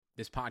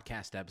This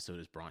podcast episode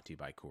is brought to you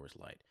by Coors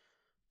Light.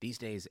 These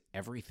days,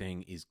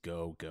 everything is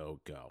go, go,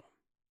 go.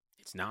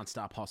 It's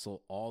nonstop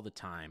hustle all the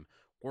time.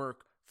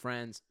 Work,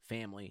 friends,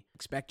 family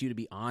expect you to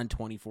be on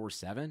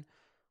 24/7.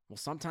 Well,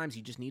 sometimes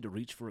you just need to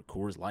reach for a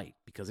Coors Light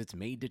because it's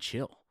made to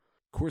chill.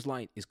 Coors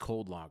Light is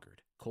cold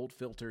lagered, cold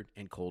filtered,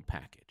 and cold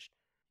packaged.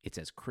 It's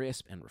as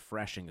crisp and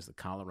refreshing as the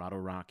Colorado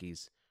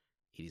Rockies.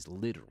 It is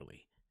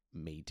literally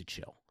made to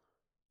chill.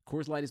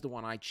 Coors Light is the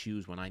one I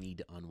choose when I need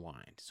to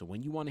unwind. So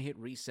when you want to hit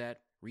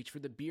reset, reach for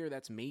the beer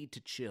that's made to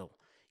chill.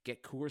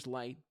 Get Coors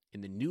Light in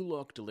the new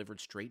look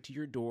delivered straight to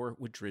your door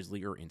with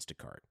Drizzly or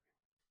Instacart.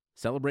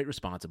 Celebrate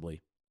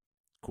responsibly.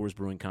 Coors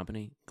Brewing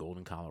Company,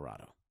 Golden,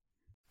 Colorado.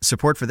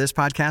 Support for this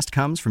podcast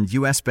comes from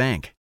U.S.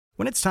 Bank.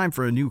 When it's time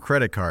for a new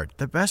credit card,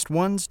 the best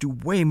ones do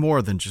way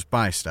more than just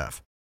buy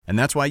stuff. And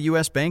that's why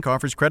U.S. Bank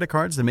offers credit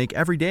cards that make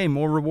every day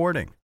more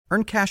rewarding.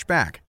 Earn cash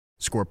back,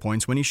 score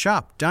points when you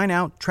shop, dine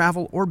out,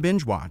 travel, or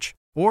binge watch,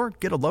 or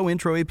get a low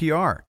intro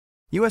APR.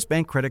 U.S.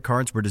 Bank credit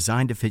cards were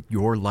designed to fit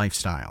your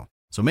lifestyle.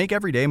 So make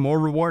every day more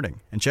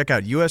rewarding and check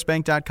out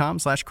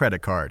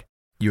usbank.com/credit card.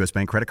 U.S.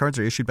 Bank credit cards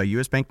are issued by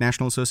U.S. Bank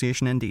National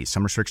Association ND.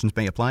 Some restrictions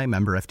may apply.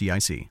 Member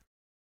FDIC.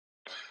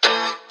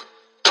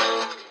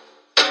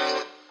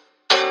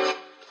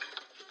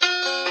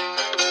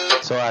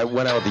 So I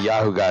went out with the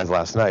Yahoo guys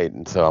last night,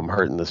 and so I'm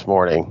hurting this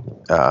morning.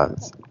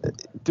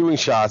 Doing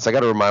shots, I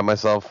got to remind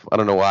myself. I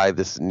don't know why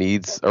this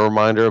needs a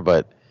reminder,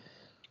 but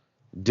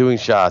doing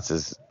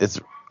shots it's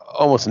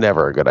almost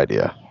never a good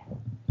idea.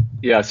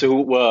 Yeah. So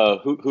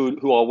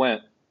who all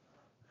went?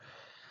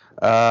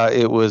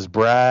 It was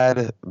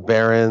Brad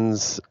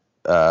Barron's,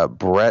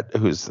 Brett,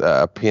 who's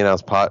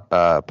P&L's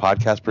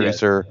podcast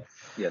producer.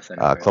 Yes, I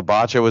know.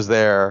 Klabacha was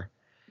there,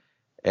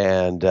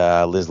 and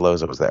Liz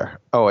Loza was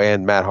there. Oh,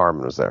 and Matt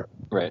Harmon was there.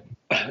 Right.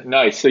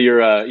 Nice. So you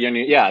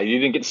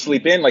didn't get to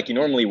sleep in like you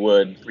normally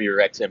would for your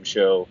XM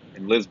show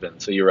in Lisbon.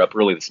 So you were up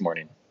early this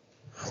morning.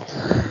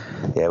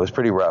 Yeah, it was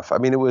pretty rough. I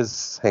mean, it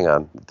was. Hang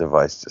on,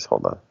 device. Just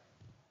hold on.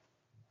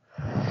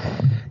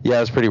 Yeah,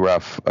 it was pretty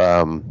rough.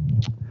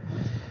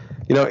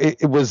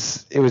 It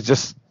was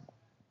just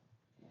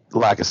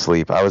lack of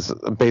sleep. I was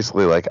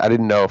basically like, I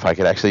didn't know if I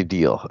could actually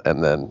deal,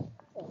 and then,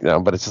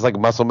 but it's just like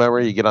muscle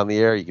memory. You get on the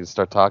air, you can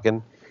start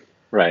talking,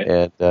 right?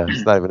 And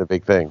it's not even a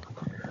big thing.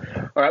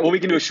 All right, well, we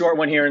can do a short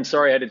one here. And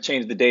sorry, I had to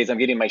change the days. I'm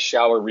getting my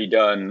shower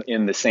redone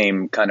in the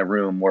same kind of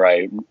room where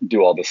I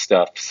do all this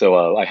stuff.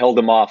 So I held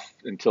them off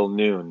until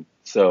noon.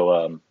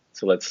 So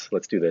let's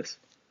do this.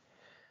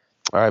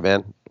 All right,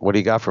 man. What do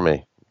you got for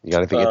me? You got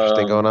anything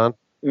interesting going on?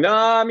 No,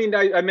 I mean,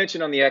 I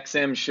mentioned on the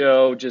XM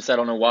show, just I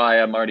don't know why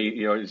I'm already,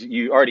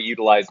 you already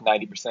utilized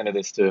 90% of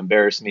this to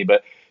embarrass me.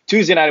 But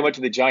Tuesday night, I went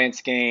to the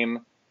Giants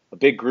game, a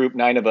big group,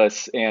 9 of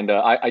us, and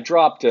I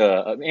dropped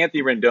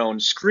Anthony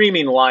Rendon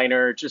screaming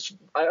liner. Just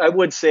I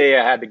would say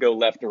I had to go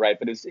left or right,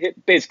 but it was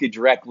hit basically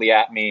directly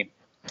at me.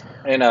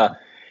 And I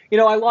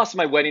lost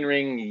my wedding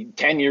ring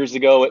 10 years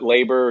ago at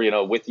Labor,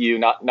 with you,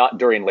 not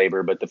during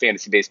Labor, but the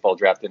fantasy baseball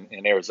draft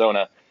in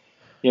Arizona.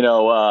 And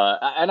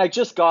I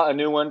just got a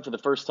new one for the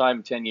first time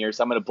in 10 years.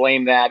 So I'm going to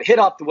blame that. Hit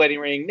off the wedding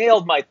ring,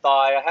 nailed my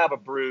thigh. I have a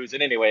bruise.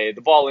 And anyway,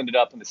 the ball ended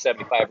up in the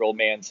 75-year-old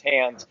man's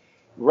hands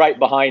right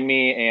behind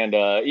me. And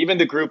even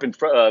the group in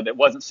front that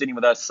wasn't sitting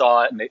with us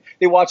saw it. And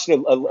they watched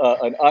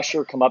an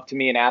usher come up to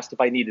me and asked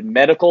if I needed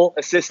medical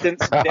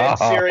assistance. Dead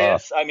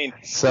serious. I mean,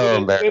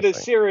 with a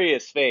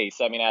serious face.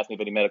 I mean, asked me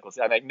if I need medical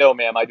assistance. I'm like, no,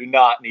 ma'am, I do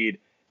not need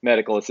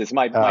medical assistance.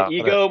 My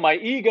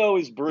ego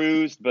is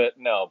bruised, but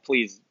no,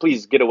 please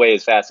get away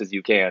as fast as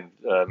you can,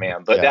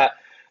 ma'am. But yeah.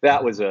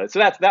 that was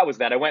that was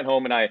that. I went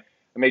home and I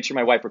made sure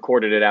my wife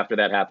recorded it after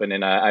that happened,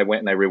 and I went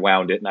and I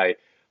rewound it, and I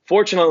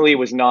fortunately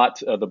was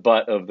not the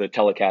butt of the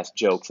telecast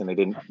jokes, and they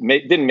didn't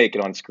make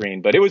it on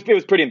screen. But it was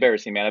pretty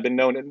embarrassing, man. I've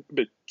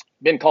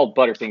been called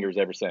Butterfingers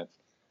ever since.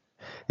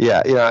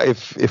 Yeah,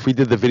 if we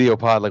did the video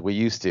pod like we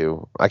used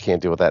to, I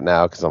can't deal with that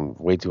now because I'm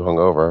way too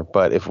hungover.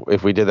 But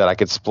if we did that, I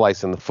could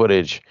splice in the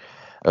footage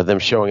of them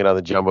showing it on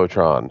the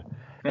Jumbotron,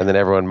 and then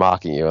everyone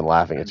mocking you and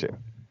laughing at you.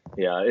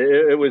 Yeah,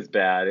 it was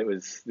bad. It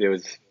was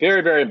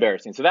very, very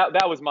embarrassing. So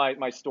that was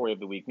my story of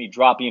the week. Me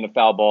dropping a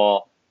foul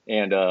ball,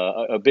 and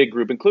a big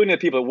group, including the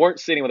people that weren't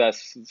sitting with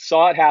us,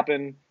 saw it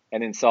happen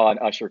and then saw an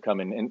usher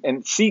come in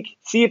and see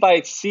if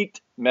I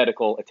seeked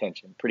medical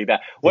attention. Pretty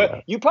bad.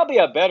 Yeah. You probably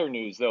have better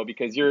news though,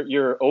 because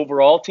your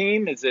overall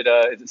team, is it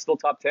still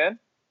top 10?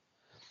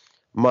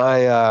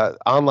 My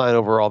online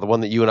overall, the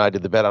one that you and I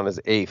did the bet on, is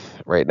 8th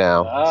right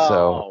now.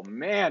 Oh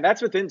man,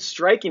 that's within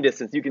striking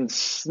distance. You can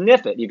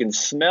sniff it. You can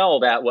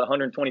smell that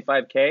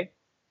 125K.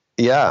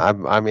 Yeah,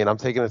 I'm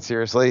taking it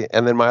seriously.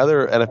 And then my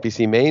other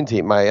NFBC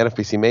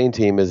main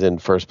team, is in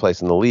first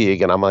place in the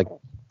league, and I'm like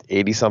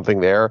 80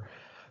 something there.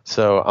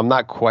 So I'm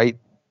not quite,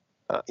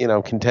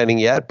 contending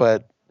yet,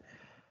 but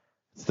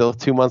still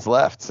 2 months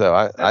left. So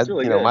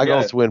my goal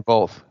is to win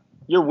both.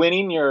 You're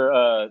winning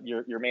your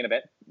main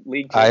event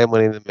league team? I am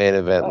winning the main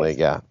event league.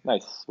 Yeah.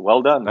 Nice.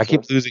 Well done. I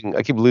keep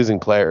losing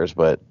players,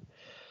 but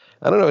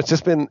I don't know. It's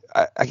just been,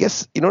 I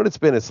guess, you know what it's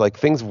been? It's like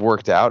things have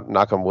worked out,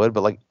 knock on wood,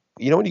 but like,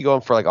 when you go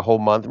in for like a whole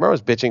month. Remember I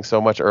was bitching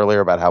so much earlier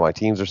about how my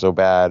teams are so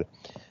bad.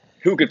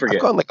 Who could forget?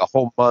 I've gone like a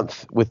whole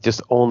month with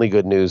just only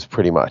good news,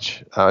 pretty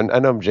much. I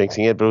know I'm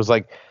jinxing it, but it was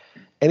like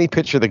any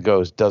pitcher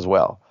that does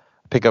well.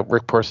 Pick up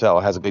Rick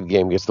Porcello, has a good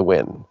game, gets the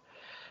win.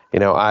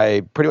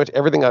 I pretty much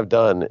everything I've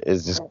done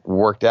is just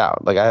worked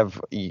out. Like I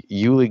have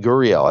Yuli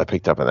Gurriel I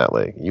picked up in that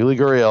league. Yuli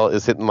Gurriel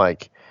is hitting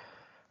like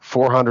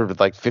 400 with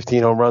like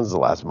 15 home runs the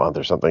last month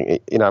or something.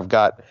 I've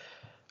got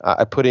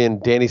I put in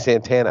Danny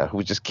Santana, who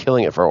was just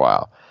killing it for a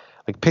while.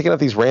 Like picking up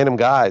these random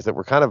guys that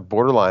were kind of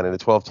borderline in a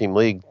 12-team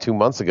league 2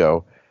 months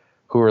ago,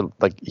 who are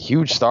like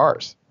huge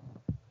stars.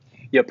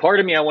 Yeah, part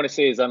of me I want to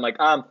say is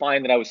I'm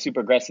fine that I was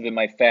super aggressive in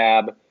my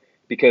fab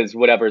because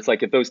whatever, it's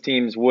like if those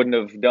teams wouldn't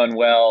have done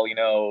well,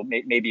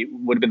 maybe it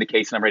would have been the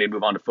case and I'm ready to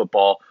move on to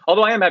football.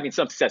 Although I am having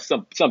some success,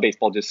 some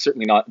baseball, just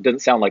certainly not, doesn't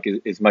sound like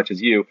as much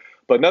as you.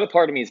 But another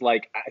part of me is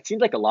like, it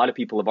seems like a lot of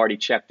people have already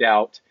checked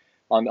out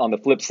on the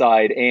flip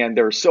side, and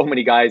there are so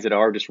many guys that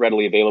are just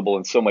readily available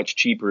and so much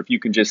cheaper if you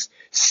can just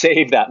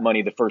save that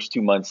money the first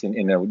 2 months and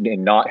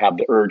not have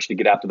the urge to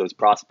get after those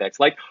prospects.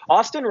 Like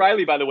Austin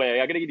Riley, by the way,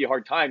 I got to give you a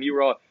hard time. You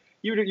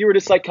were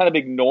just like kind of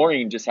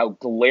ignoring just how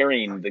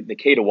glaring the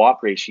K to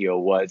walk ratio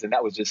was, and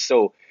that was just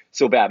so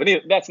bad.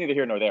 But that's neither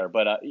here nor there.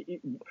 But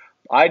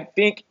I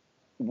think,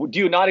 do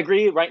you not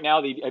agree right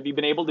now? Have you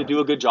been able to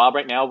do a good job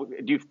right now?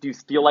 Do you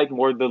feel like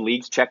more of the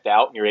leagues checked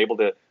out and you're able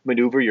to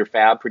maneuver your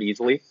fab pretty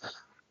easily?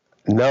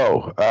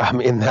 No,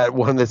 in that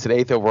one that's at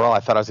 8th overall, I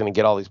thought I was going to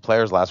get all these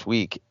players last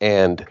week,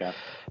 and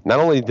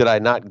not only did I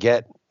not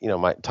get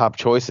my top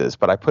choices,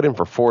 but I put in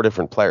for 4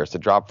 different players to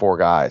drop 4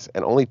 guys,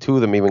 and only 2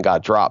 of them even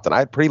got dropped. And I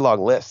had pretty long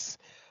lists.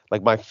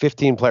 Like my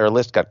 15-player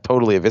list got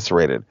totally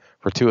eviscerated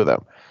for 2 of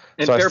them.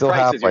 And so fair I still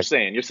prices,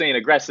 have, you're saying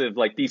aggressive,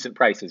 like decent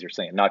prices. You're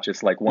saying not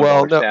just like $1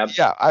 well, no, tab.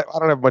 yeah, I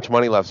don't have much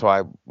money left, so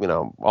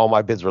all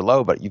my bids were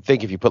low. But you'd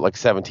think if you put like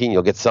 17,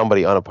 you'll get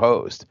somebody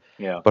unopposed.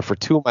 Yeah. But for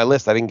 2 of my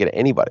lists, I didn't get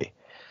anybody.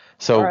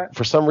 So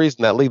for some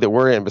reason, that league that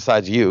we're in,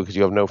 besides you, because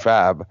you have no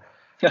fab,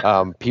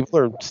 people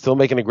are still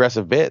making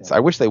aggressive bids. I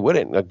wish they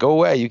wouldn't. Like, go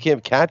away. You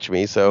can't catch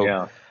me.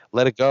 So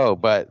let it go.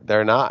 But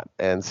they're not.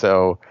 And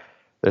so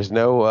there's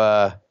no,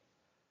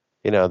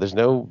 that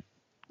no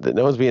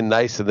one's being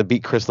nice in the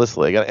beat Chris List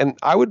league. And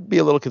I would be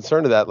a little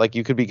concerned of that. Like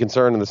you could be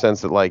concerned in the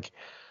sense that like,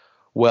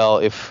 well,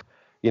 if,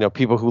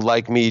 people who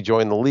like me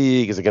join the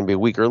league, is it going to be a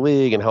weaker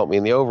league and help me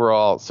in the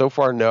overall? So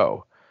far,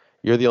 no.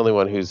 You're the only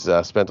one who's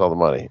spent all the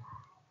money.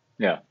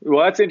 Yeah.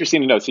 Well, that's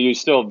interesting to know. So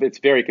it's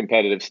very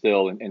competitive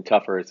still and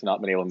tougher. It's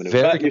not been able to maneuver.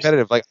 Very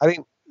competitive. Like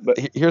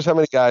here's how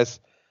many guys.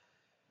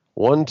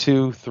 1,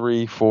 2,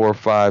 3, 4,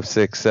 5,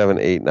 6, 7,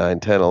 8, 9,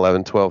 10,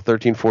 11, 12,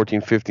 13, 14,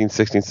 15,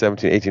 16,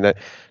 17, 18,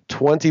 19.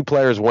 20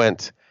 players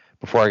went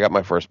before I got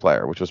my first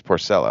player, which was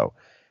Porcello.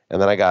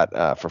 And then I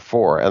got for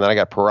 4. And then I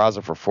got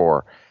Peraza for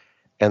 4.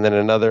 And then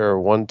another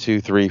 1,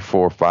 2, 3,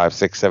 4, 5,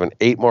 6, 7,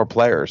 8 more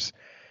players.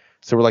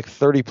 So we're like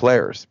 30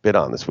 players bid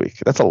on this week.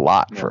 That's a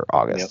lot for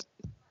August.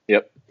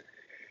 Yep.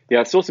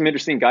 Yeah, still some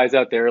interesting guys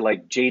out there.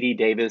 Like JD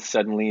Davis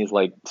suddenly is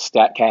like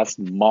StatCast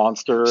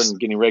monster and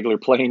getting regular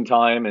playing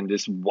time and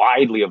just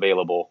widely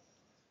available.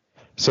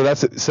 So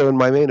in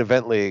my main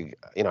event league,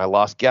 I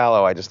lost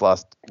Gallo. I just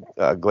lost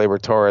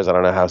Gleyber Torres. I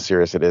don't know how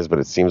serious it is, but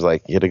it seems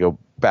like he had to go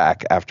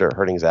back after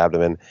hurting his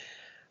abdomen.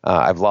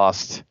 I've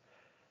lost,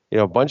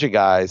 a bunch of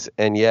guys,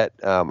 and yet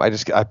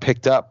I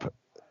picked up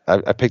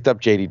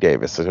JD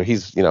Davis. So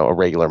he's a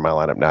regular in my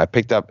lineup now. I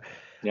picked up.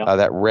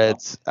 That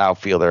Reds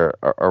outfielder,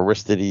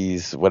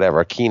 Aristides,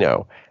 whatever,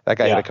 Aquino. That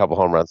guy hit a couple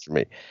home runs for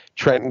me.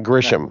 Trenton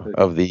Grisham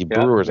of the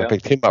Brewers, I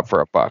picked him up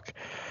for $1.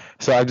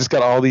 So I've just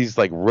got all these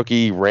like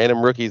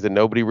random rookies that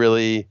nobody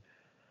really,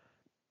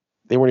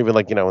 they weren't even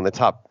like, in the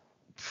top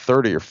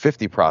 30 or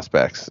 50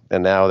 prospects,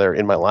 and now they're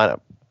in my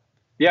lineup.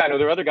 Yeah, I know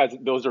there are other guys.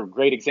 Those are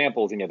great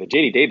examples. The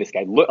JD Davis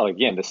guy, look,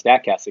 again, the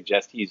StatCast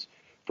suggests he's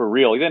for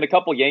real. Then a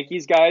couple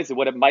Yankees guys,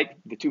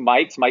 the 2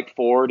 Mikes, Mike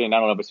Ford, and I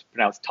don't know if it's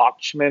pronounced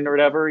Tauchman or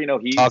whatever. I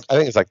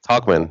think it's like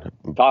Tauchman.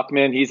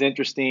 Tauchman, he's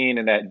interesting,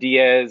 and that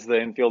Diaz, the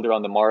infielder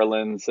on the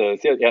Marlins,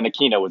 and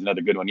Aquino was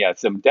another good one. Yeah,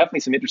 definitely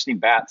some interesting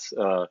bats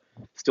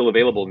still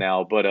available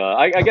now. But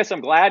I guess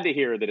I'm glad to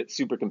hear that it's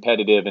super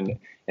competitive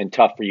and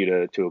tough for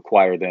you to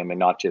acquire them, and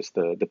not just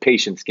the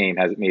patience game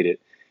hasn't made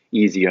it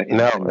easy in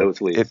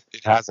those leagues.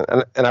 It hasn't.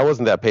 And I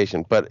wasn't that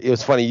patient, but it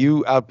was funny.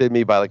 You outbid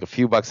me by like a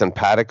few bucks on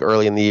Paddock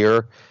early in the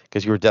year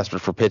because you were desperate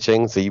for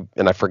pitching.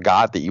 And I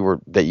forgot that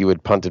you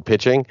had punted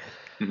pitching.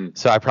 Mm-hmm.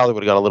 So I probably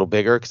would have gone a little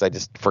bigger because I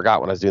just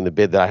forgot when I was doing the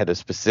bid that I had to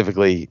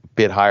specifically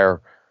bid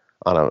higher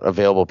on an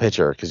available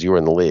pitcher because you were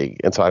in the league.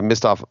 And so I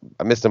missed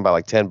him by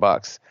like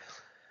 $10.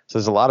 So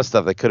there's a lot of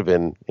stuff that could have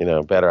been,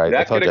 better.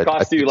 That could have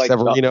cost you like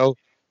Severino.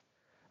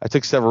 I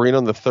took Severino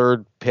in my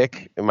third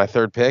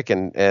pick,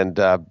 and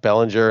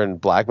Bellinger and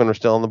Blackman are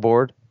still on the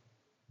board.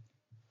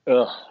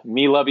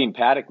 Me loving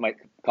Paddock might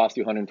cost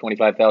you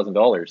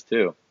 $125,000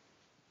 too.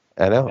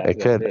 I know it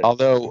could.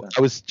 Although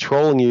I was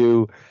trolling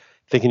you,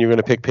 thinking you're going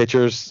to pick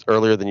pitchers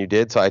earlier than you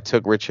did. So I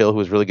took Rich Hill, who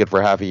was really good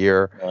for half a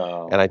year,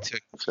 and I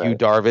took Hugh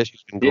Darvish,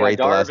 who's been great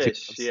the last 2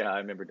 months. Yeah, I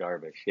remember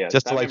Darvish. Yeah,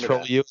 just to troll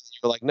that. you.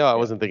 You're like, no, I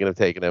wasn't thinking of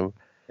taking him.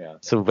 Yeah.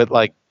 So, but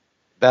like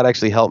that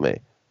actually helped me.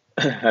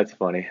 That's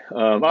funny.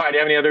 All right, do you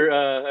have any other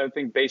I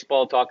think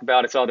baseball to talk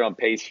about? I saw they're on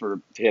pace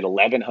to hit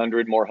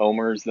 1,100 more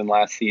homers than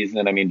last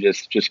season. I mean,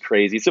 just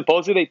crazy.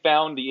 Supposedly they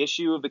found the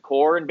issue of the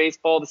core in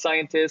baseball, the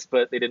scientists,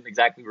 but they didn't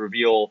exactly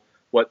reveal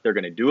what they're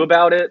going to do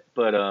about it.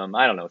 But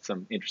I don't know,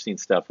 some interesting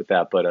stuff with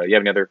that. But you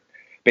have any other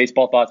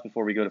baseball thoughts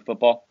before we go to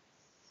football?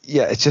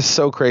 Yeah, it's just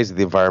so crazy,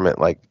 the environment.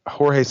 Like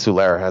Jorge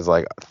Soler has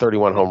like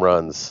 31 home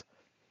runs,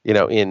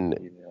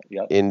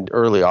 in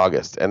early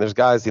August. And there's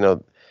guys,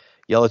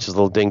 Yelich is a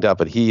little dinged up,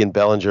 but he and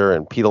Bellinger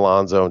and Pete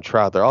Alonso and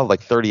Trout, they're all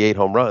like 38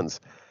 home runs.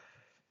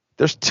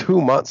 There's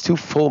 2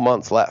 full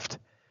months left.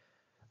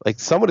 Like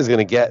somebody's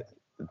going to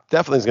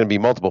definitely is going to be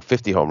multiple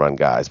 50 home run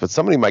guys, but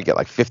somebody might get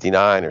like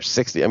 59 or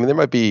 60. I mean, there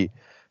might be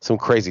some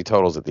crazy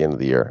totals at the end of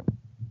the year.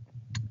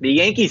 The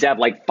Yankees have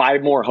like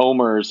 5 more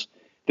homers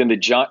than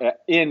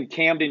in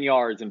Camden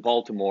Yards in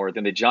Baltimore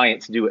than the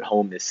Giants do at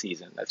home this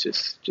season. That's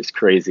just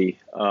crazy.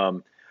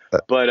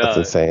 But that's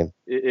insane.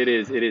 It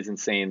is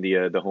insane,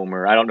 the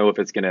homer. I don't know if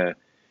it's going to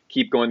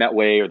keep going that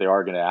way or they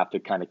are going to have to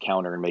kind of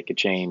counter and make a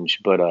change,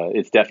 but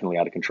it's definitely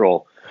out of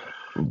control.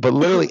 But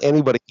literally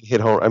anybody can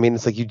hit home. I mean,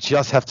 it's like you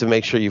just have to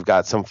make sure you've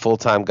got some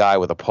full-time guy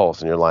with a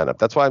pulse in your lineup.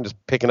 That's why I'm just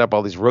picking up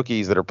all these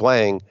rookies that are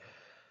playing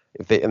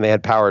and they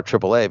had power at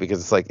AAA, because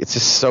it's like it's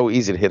just so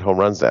easy to hit home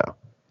runs now.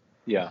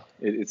 Yeah,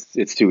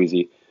 it's too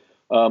easy.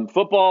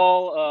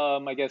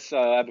 Football, I guess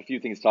I have a few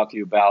things to talk to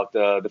you about.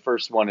 The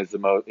first one is the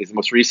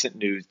most recent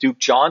news. Duke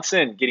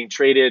Johnson getting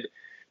traded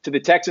to the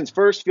Texans.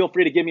 First, feel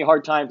free to give me a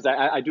hard time, because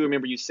I do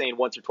remember you saying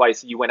once or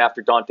twice that you went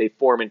after Dante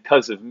Foreman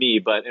because of me.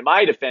 But in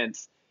my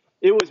defense,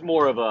 it was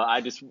more of I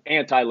just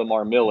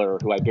anti-Lamar Miller,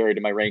 who I buried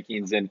in my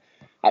rankings. And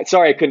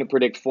sorry I couldn't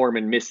predict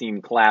Foreman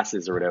missing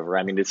classes or whatever.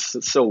 I mean, it's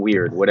so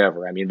weird,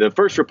 whatever. I mean, the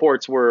first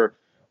reports were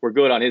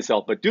good on his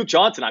health. But Duke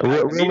Johnson,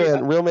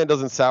 real man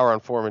doesn't sour on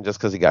Foreman just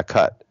because he got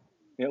cut.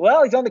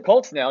 Well, he's on the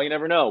Colts now. You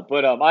never know.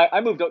 But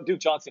I moved Duke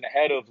Johnson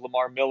ahead of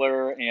Lamar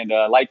Miller, and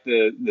like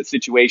the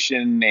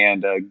situation,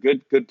 and a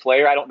good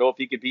player. I don't know if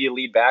he could be a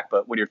lead back,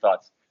 but what are your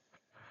thoughts?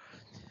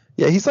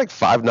 Yeah, he's like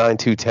 5'9",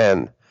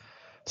 210.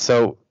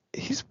 So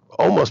he's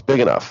almost big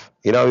enough.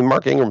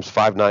 Mark Ingram's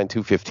 5'9",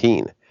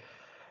 215.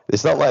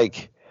 It's not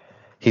like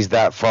he's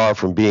that far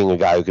from being a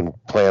guy who can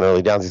play on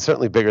early downs. He's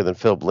certainly bigger than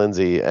Phil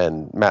Lindsay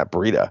and Matt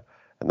Breida,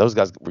 and those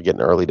guys were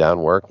getting early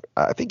down work.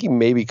 I think he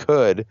maybe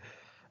could.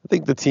 I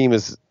think the team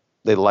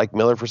they like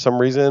Miller for some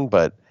reason,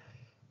 but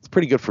it's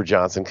pretty good for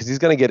Johnson because he's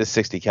going to get his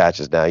 60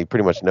 catches now. You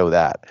pretty much know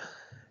that.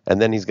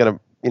 And then he's going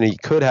to, he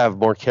could have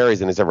more carries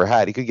than he's ever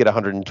had. He could get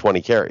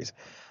 120 carries.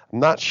 I'm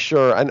not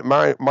sure.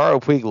 Mario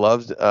Puig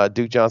loves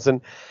Duke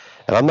Johnson,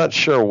 and I'm not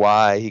sure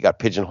why he got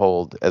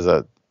pigeonholed as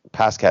a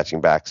pass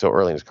catching back so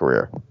early in his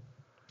career.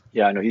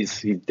 Yeah, I know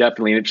he's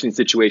definitely an interesting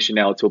situation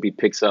now until he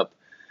picks up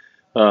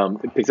that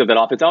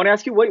offense. I want to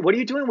ask you, what are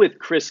you doing with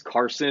Chris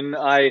Carson?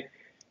 I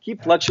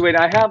keep fluctuating.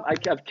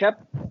 I've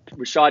kept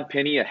Rashad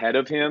Penny ahead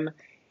of him,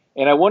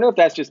 and I wonder if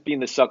that's just being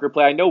the sucker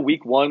play. I know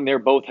week 1 they're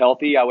both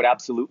healthy. I would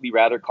absolutely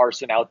rather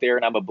Carson out there,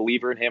 and I'm a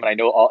believer in him. And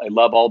I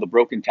love all the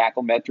broken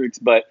tackle metrics,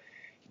 but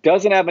he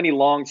doesn't have any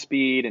long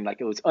speed, and like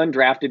those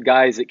undrafted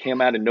guys that came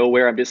out of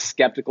nowhere, I'm just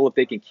skeptical if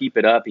they can keep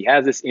it up. He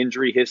has this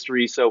injury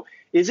history, so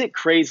is it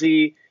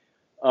crazy?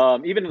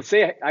 Even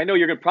say, I know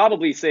you're going to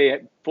probably say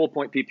full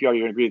point PPR, you're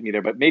going to agree with me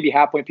there, but maybe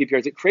half point PPR.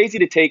 Is it crazy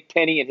to take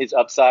Penny and his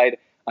upside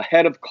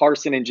ahead of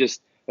Carson and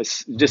just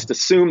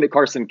assume that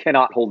Carson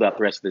cannot hold up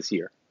the rest of this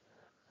year?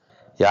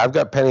 Yeah, I've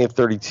got Penny at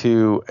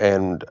 32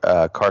 and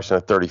Carson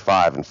at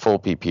 35 in full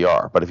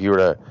PPR. But if you were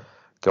to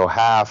go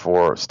half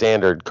or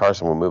standard,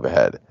 Carson will move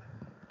ahead.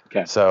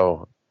 Okay.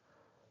 So,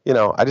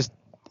 I just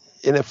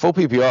in a full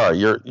PPR,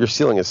 your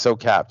ceiling is so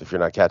capped if you're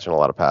not catching a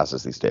lot of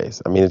passes these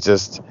days. I mean, you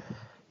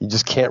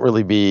just can't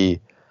really be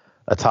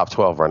a top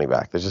 12 running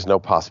back. There's just no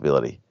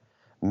possibility.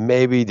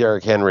 Maybe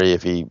Derrick Henry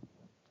if he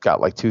got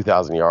like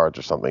 2,000 yards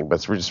or something, but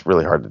it's just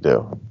really hard to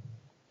do.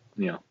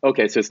 Yeah.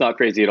 Okay, so it's not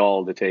crazy at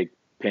all to take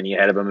Penny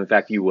ahead of him. In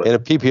fact, you would. In a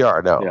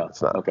PPR, no, It's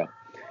not. Okay.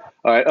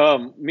 All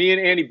right. Me and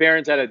Andy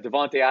Behrens had a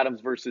Devontae Adams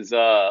versus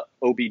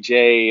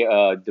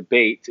OBJ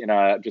debate, and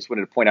I just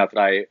wanted to point out that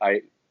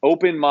I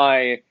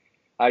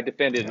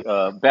defended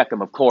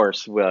Beckham, of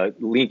course,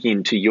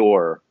 linking to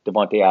your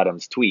Devontae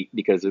Adams tweet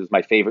because it was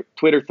my favorite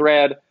Twitter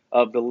thread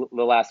of the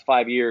last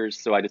 5 years.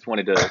 So I just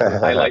wanted to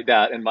highlight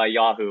that in my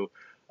Yahoo.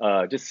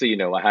 Just so you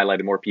know, I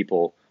highlighted more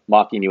people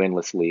mocking you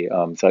endlessly.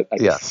 I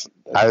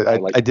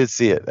did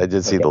see it. I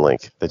did see the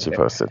link that you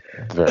posted.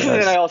 Very nice.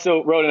 And I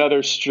also wrote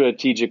another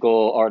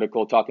strategical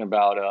article talking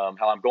about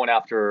how I'm going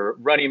after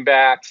running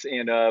backs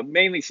and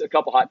mainly a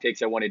couple hot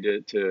takes I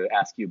wanted to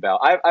ask you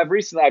about.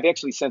 I've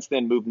actually since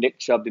then moved Nick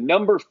Chubb to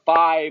number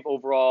 5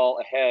 overall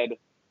ahead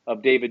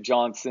of David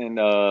Johnson.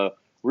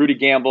 Rudy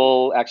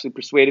Gamble actually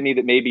persuaded me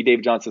that maybe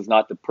David Johnson's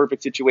not the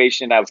perfect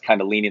situation. I was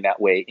kind of leaning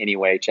that way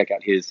anyway. Check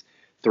out his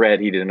thread.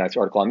 He did a nice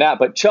article on that.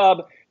 But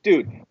Chubb,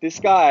 dude, this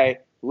guy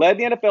led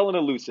the NFL in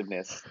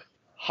elusiveness,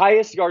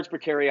 highest yards per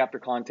carry after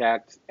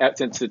contact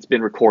since it's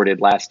been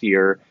recorded last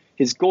year.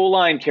 His goal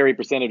line carry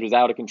percentage was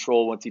out of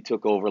control once he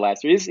took over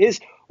last year. His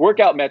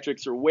workout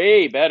metrics are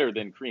way better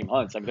than Kareem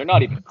Hunt's. I mean, they're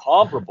not even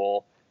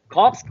comparable.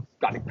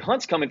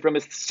 Hunt's coming from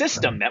a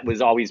system that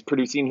was always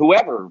producing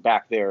whoever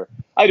back there.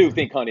 I do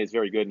think Hunt is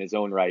very good in his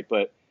own right,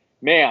 but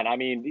man, I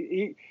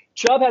mean,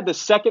 Chubb had the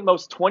second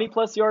most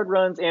 20-plus yard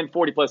runs and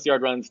 40-plus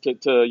yard runs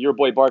to your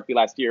boy Barkley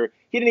last year.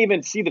 He didn't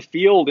even see the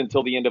field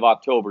until the end of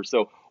October.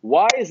 So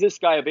why is this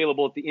guy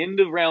available at the end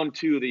of round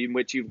 2 in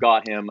which you've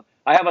got him?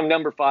 I have him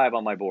number 5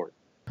 on my board.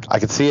 I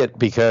could see it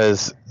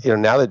because,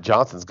 now that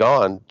Johnson's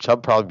gone,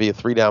 Chubb probably be a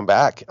 3-down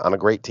back on a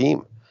great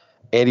team.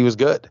 And he was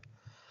good.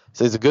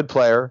 So he's a good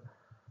player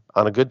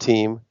on a good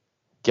team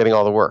getting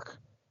all the work.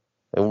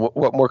 And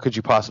what more could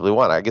you possibly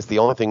want? I guess the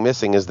only thing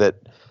missing is that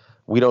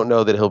we don't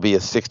know that he'll be a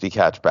 60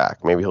 catch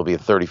back. Maybe he'll be a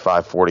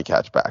 35, 40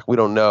 catch back. We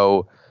don't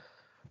know,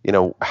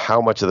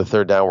 how much of the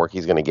third down work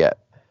he's going to get.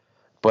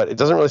 But it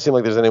doesn't really seem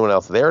like there's anyone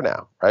else there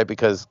now, right?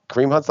 Because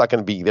Kareem Hunt's not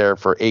going to be there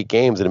for 8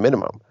 games at a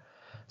minimum.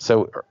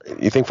 So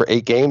you think for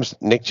 8 games,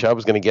 Nick Chubb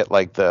is going to get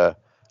like the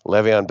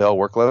Le'Veon Bell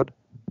workload?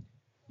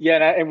 Yeah,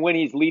 and when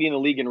he's leading the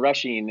league in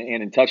rushing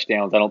and in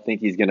touchdowns, I don't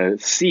think he's going to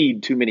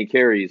cede too many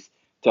carries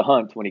to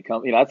Hunt when he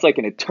comes. That's like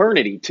an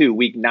eternity too,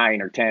 week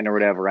 9 or 10 or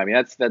whatever. I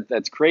mean,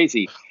 that's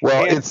crazy.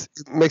 Well, it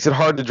makes it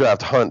hard to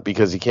draft Hunt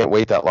because you can't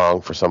wait that long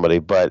for somebody,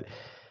 but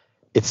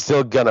it's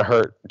still going to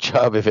hurt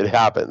Chubb if it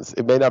happens.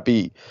 It may not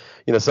be,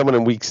 someone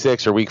in week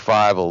 6 or week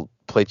 5 will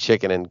play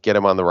chicken and get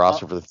him on the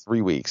roster for the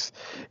 3 weeks.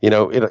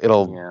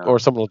 Or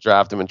someone will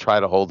draft him and try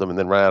to hold him and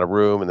then run out of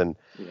room and then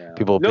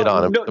people will bid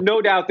on him.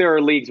 No doubt there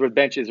are leagues where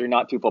benches are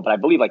not too full, but I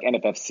believe like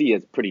NFFC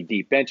has pretty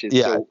deep benches.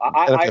 Yeah, so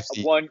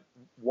NFFC.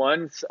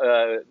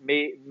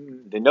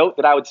 The note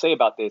that I would say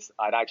about this,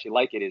 I'd actually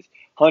like it, is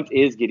Hunt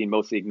is getting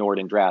mostly ignored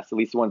in drafts, at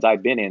least the ones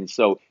I've been in.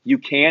 So you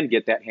can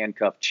get that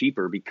handcuff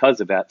cheaper because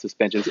of that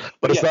suspension.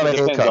 But it's not a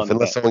handcuff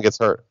unless someone gets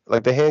hurt.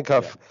 Like the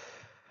handcuff. Yeah.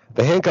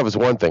 The handcuff is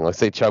one thing. Let's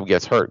say Chubb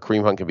gets hurt.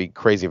 Kareem Hunt can be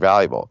crazy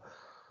valuable.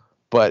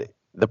 But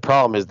the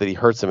problem is that he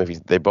hurts them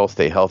if they both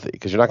stay healthy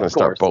because you're not going to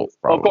start both.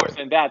 Probably. Of course,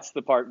 and that's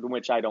the part in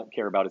which I don't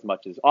care about as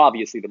much as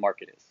obviously the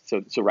market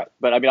is. So right.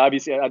 But I mean,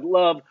 obviously, I'd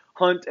love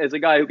Hunt as a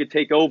guy who could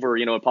take over,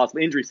 a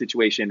possible injury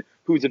situation,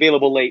 who's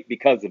available late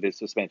because of his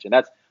suspension.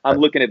 I'm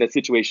looking at that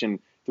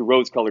situation through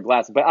rose-colored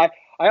glasses. But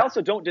I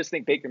also don't just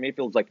think Baker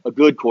Mayfield's like a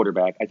good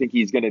quarterback. I think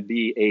he's going to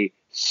be a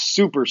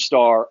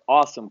superstar,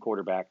 awesome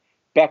quarterback.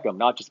 Beckham,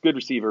 not just good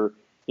receiver,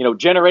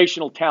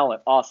 generational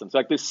talent, awesome. So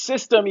like the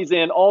system he's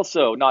in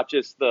also, not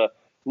just the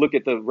look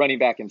at the running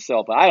back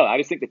himself. But I don't know. I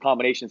just think the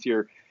combinations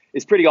here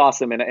is pretty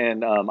awesome.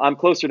 And I'm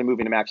closer to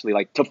moving him actually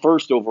like to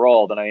first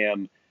overall than I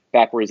am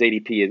back where his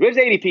ADP is. But his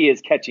ADP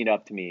is catching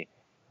up to me,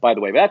 by the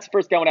way. But that's the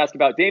first guy I want to ask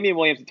about. Damian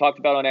Williams, we talked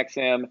about on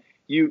XM.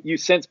 You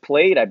since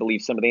played, I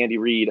believe, some of the Andy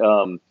Reid,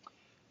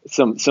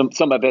 some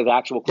of his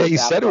actual. Yeah, he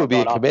said it would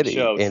be a committee.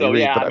 So Reid,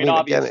 yeah, but I mean,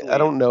 again, I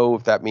don't know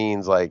if that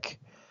means like,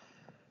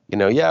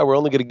 we're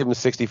only going to give him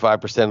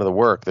 65% of the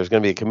work. There's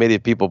going to be a committee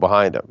of people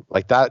behind him.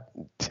 Like that,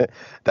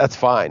 that's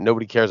fine.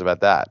 Nobody cares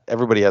about that.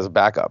 Everybody has a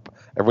backup.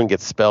 Everyone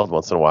gets spelled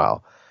once in a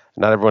while.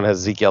 Not everyone has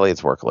Zeke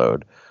Elliott's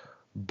workload.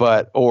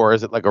 Or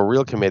is it like a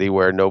real committee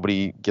where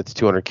nobody gets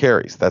 200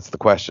 carries? That's the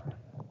question.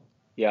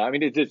 Yeah, I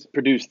mean, it's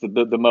produced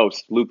the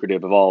most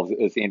lucrative of all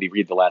as Andy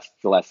Reid the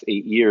last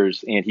 8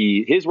 years, and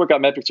his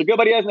workout metrics are good,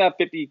 but he hasn't had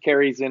 50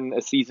 carries in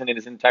a season in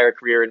his entire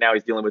career, and now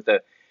he's dealing with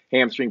a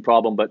hamstring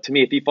problem. But to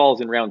me, if he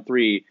falls in round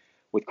 3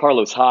 with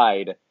Carlos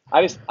Hyde,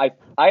 I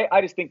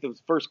just think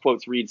those first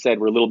quotes Reid said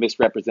were a little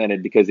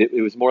misrepresented because it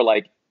was more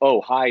like, oh,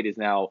 Hyde is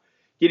now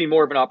getting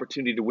more of an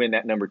opportunity to win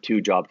that number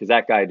 2 job because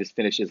that guy just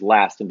finishes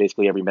last in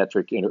basically every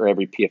metric or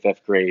every PFF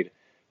grade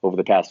over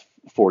the past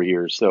 4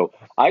 years. So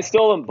I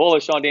still am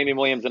bullish on Damian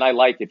Williams, and I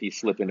like if he's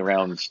slipping to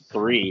rounds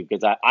 3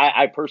 because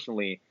I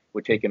personally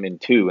would take him in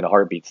 2 in a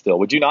heartbeat still.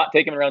 Would you not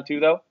take him in round 2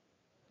 though?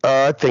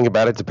 I think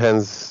about it.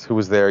 Depends who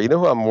was there. You know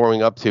who I'm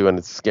warming up to, and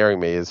it's scaring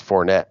me, is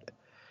Fournette.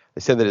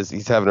 They said that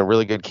he's having a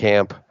really good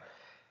camp,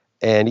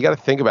 and you got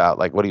to think about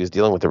like what he was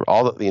dealing with.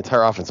 The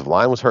entire offensive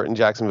line was hurt in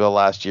Jacksonville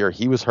last year.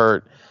 He was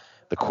hurt.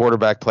 The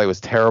quarterback play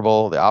was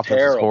terrible. The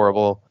offense was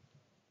horrible.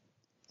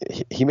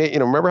 He made,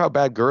 remember how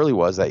bad Gurley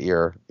was that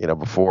year,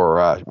 before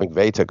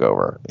McVay took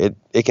over.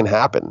 It can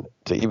happen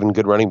to even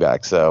good running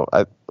backs. So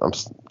I'm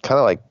kind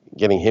of like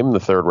getting him in the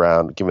 3rd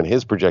round, given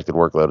his projected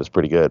workload, is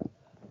pretty good.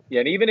 Yeah,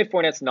 and even if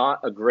Fournette's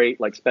not a great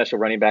like special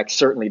running back,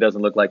 certainly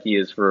doesn't look like he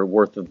is for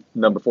worth of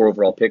number 4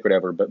 overall pick or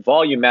whatever. But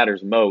volume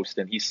matters most,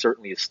 and he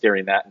certainly is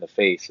staring that in the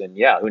face. And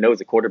yeah, who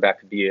knows? A quarterback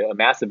could be a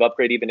massive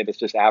upgrade, even if it's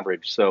just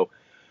average. So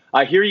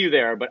I hear you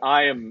there, but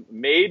I'm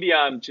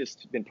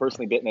just been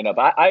personally bitten it up.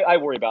 I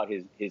worry about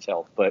his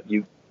health, but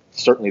you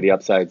certainly the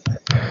upsides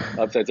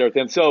there with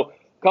him. So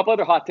a couple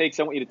other hot takes.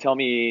 I want you to tell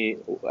me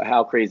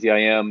how crazy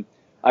I am.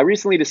 I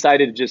recently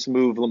decided to just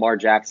move Lamar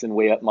Jackson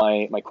way up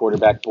my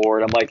quarterback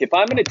board. I'm like, if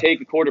I'm going to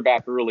take a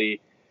quarterback early,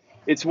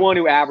 it's one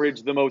who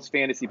averaged the most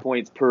fantasy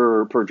points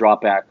per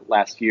dropback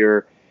last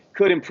year.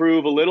 could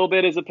improve a little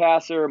bit as a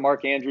passer.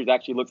 Mark Andrews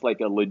actually looks like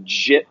a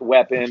legit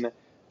weapon.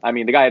 I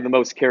mean, the guy had the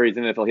most carries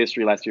in NFL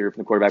history last year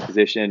from the quarterback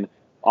position.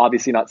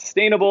 Obviously not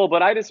sustainable,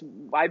 but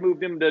I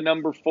moved him to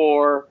number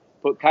 4,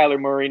 put Kyler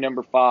Murray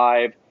number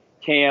 5,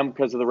 Cam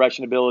because of the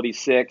rushing ability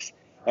 6,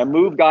 and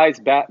move guys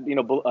back,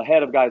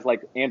 ahead of guys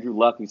like Andrew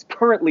Luck, who's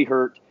currently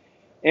hurt,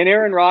 and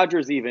Aaron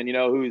Rodgers even,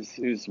 whose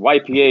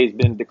YPA has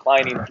been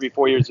declining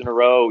 3-4 years in a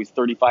row. He's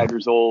 35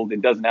 years old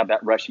and doesn't have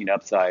that rushing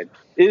upside.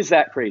 Is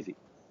that crazy?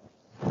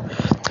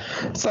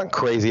 It's not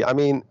crazy. I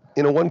mean,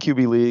 in a 1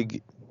 QB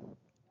league,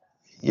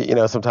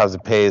 sometimes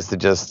it pays to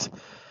just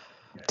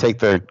take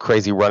the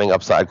crazy running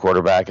upside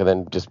quarterback and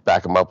then just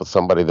back him up with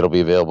somebody that'll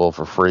be available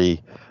for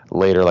free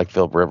later, like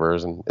Philip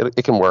Rivers, and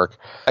it can work.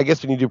 I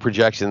guess when you do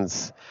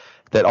projections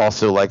that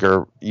also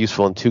are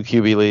useful in 2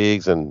 QB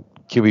leagues and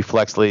QB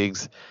flex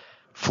leagues,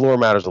 floor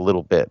matters a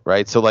little bit,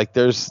 right? So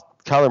there's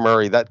Kyler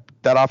Murray, that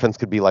offense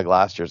could be like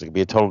last year's. It could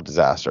be a total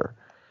disaster.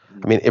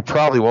 I mean, it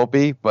probably won't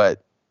be,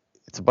 but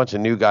it's a bunch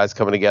of new guys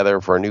coming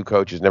together for a new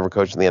coach who's never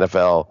coached in the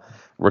NFL,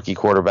 rookie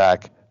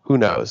quarterback. Who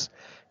knows?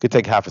 Could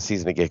take half a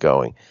season to get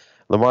going.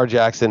 Lamar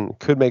Jackson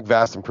could make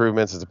vast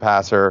improvements as a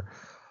passer,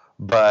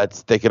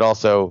 but they could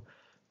also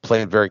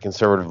play it very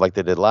conservative like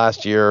they did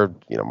last year.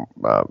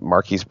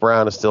 Marquise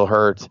Brown is still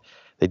hurt.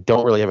 They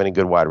don't really have any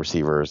good wide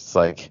receivers.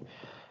 It's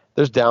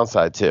there's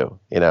downside too.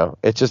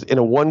 It's just in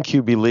a 1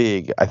 QB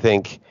league, I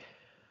think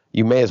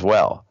you may as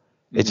well.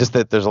 It's just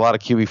that there's a lot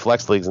of QB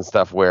flex leagues and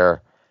stuff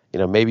where,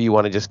 maybe you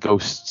want to just go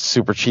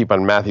super cheap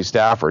on Matthew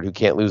Stafford, who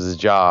can't lose his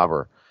job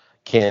or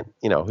can't,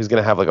 who's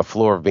going to have a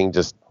floor of being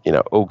just,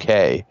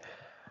 okay.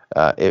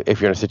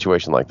 If you're in a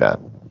situation like that.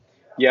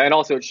 Yeah, and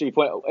also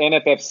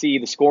NFFC,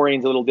 the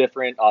scoring's a little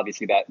different.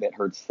 Obviously, that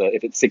hurts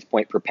if it's 6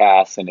 point per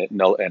pass, and I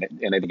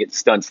think it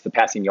stunts the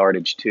passing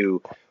yardage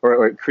too,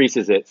 or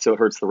increases it, so it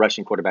hurts the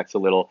rushing quarterbacks a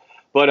little.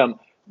 But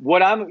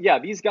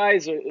these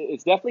guys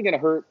it's definitely going to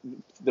hurt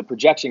the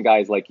projection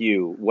guys like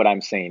you. What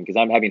I'm saying, because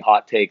I'm having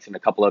hot takes and a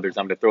couple others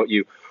I'm going to throw at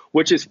you,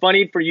 which is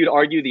funny for you to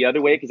argue the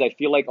other way, because I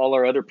feel like all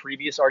our other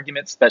previous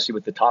arguments, especially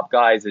with the top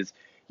guys, is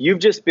you've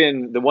just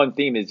been, the one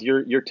theme is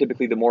you're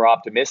typically the more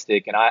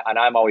optimistic, and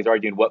I'm always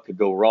arguing what could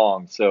go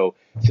wrong. So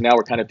now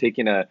we're kind of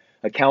taking a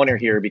counter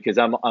here because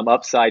I'm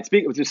upside.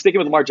 Just sticking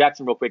with Lamar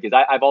Jackson real quick, is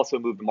I've also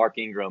moved Mark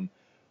Ingram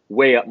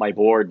way up my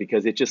board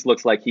because it just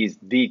looks like he's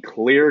the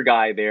clear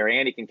guy there,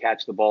 and he can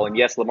catch the ball. And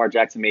yes, Lamar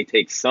Jackson may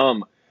take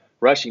some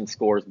rushing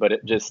scores, but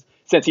it just,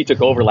 since he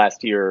took over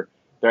last year,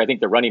 I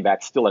think the running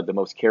back still had the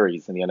most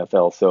carries in the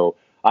NFL. So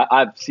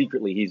I've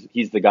secretly,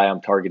 he's the guy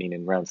I'm targeting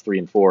in rounds 3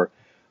 and 4.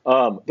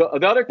 The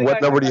other thing,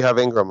 what number do you have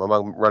Ingram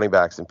among running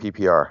backs in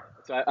PPR?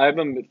 So I have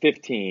him at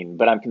 15,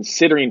 but I'm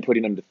considering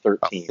putting him to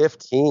 13.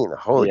 15?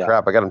 Holy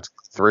crap! I got him to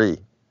 3.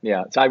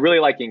 Yeah, so I really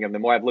like Ingram. The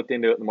more I've looked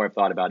into it, the more I've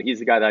thought about it. He's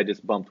the guy that I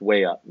just bumped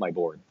way up my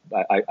board.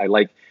 I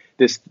like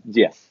this.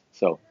 Yes,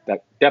 so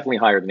that definitely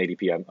higher than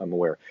ADP. I'm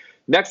aware.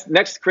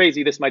 Next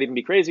crazy. This might even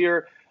be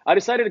crazier. I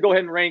decided to go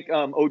ahead and rank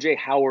OJ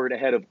Howard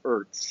ahead of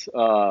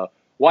Ertz.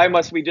 Why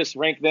must we just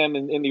rank them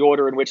in the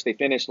order in which they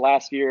finished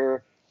last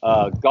year?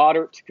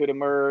 Goddard could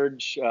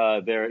emerge.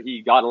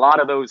 He got a lot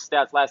of those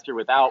stats last year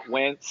without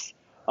Wentz.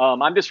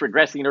 I'm just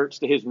regressing Ertz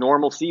to his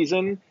normal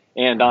season,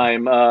 and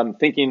I'm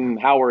thinking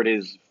Howard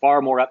is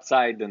far more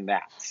upside than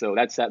that. So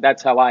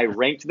that's how I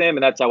ranked them,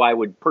 and that's how I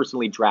would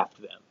personally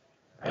draft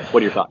them.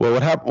 What are your thoughts? Well,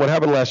 what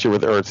happened last year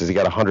with Ertz is he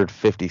got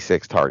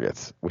 156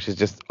 targets, which is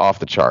just off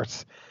the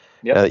charts.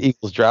 Yep. The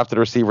Eagles drafted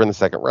a receiver in the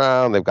 2nd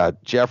round. They've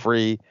got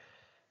Jeffrey.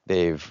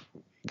 They've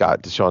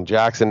got Deshaun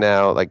Jackson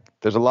now.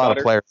 There's a lot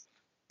of players.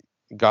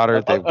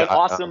 Goddard. They've got an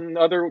awesome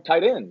other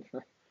tight end.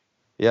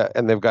 Yeah,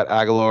 and they've got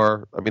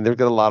Aguilar. I mean, they've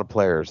got a lot of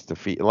players to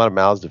feed, a lot of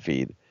mouths to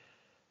feed.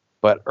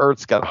 But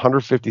Ertz got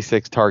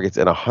 156 targets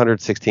and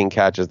 116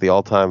 catches, the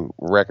all-time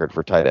record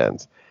for tight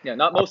ends. Yeah,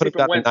 not mostly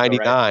from Wentz,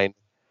 99.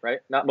 Right?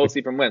 Not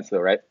mostly from Wentz, though,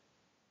 right?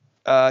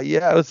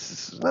 Yeah, it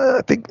was,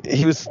 I think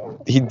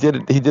he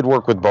did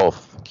work with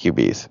both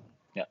QBs.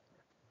 Yeah.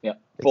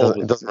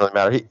 It doesn't really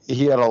matter.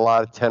 He had a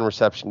lot of 10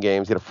 reception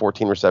games. He had a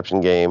 14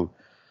 reception game.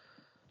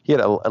 He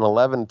had an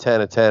 11,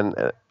 10, a 10,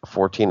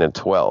 14, and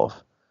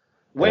 12.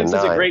 Wentz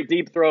is a great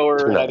deep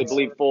thrower, and I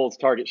believe Foles'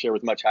 target share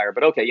was much higher.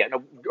 But okay, yeah,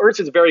 no, Ertz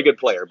is a very good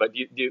player. But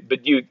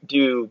do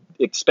you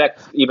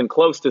expect even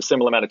close to a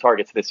similar amount of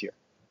targets this year?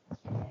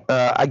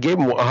 I gave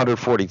him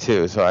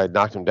 142, so I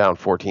knocked him down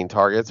 14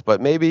 targets.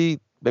 But maybe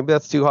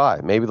that's too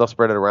high. Maybe they'll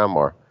spread it around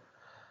more.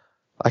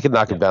 I could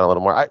knock him down a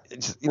little more.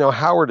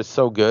 Howard is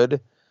so good.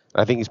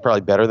 I think he's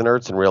probably better than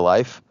Ertz in real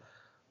life.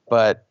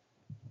 But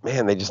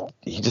man,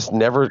 he just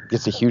never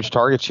gets a huge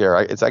target share.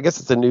 I guess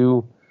it's a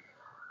new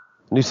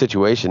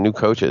situation, new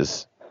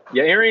coaches.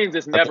 Yeah, Arians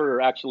has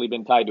never actually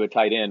been tied to a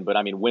tight end, but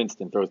I mean,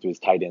 Winston throws to his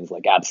tight ends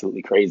like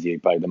absolutely crazy,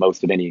 by the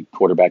most of any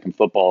quarterback in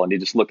football. And you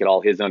just look at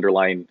all his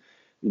underlying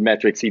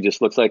metrics, he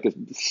just looks like a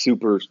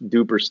super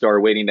duper star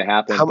waiting to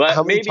happen.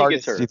 How many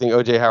targets do you think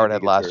OJ Howard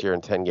had last year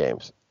in 10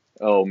 games?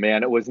 Oh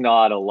man, it was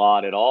not a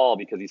lot at all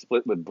because he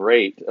split with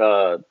Brait.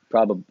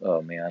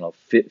 Probably, I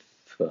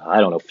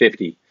don't know,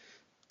 50.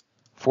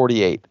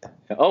 48.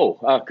 Oh,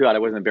 God, I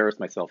wasn't embarrassed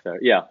myself there.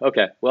 Yeah,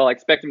 okay. Well, I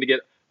expect him to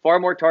get far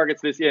more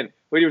targets this year.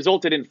 But he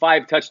resulted in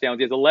 5 touchdowns.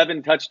 He has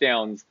 11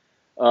 touchdowns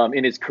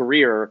in his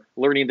career,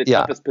 learning the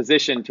toughest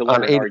position to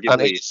learn, arguably. On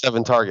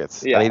 87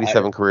 targets. Yeah, on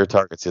 87 career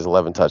targets, he has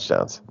 11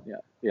 touchdowns.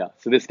 Yeah.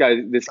 So this guy.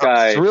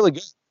 He's really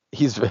good.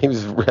 He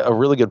was a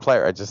really good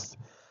player.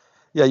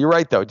 Yeah, you're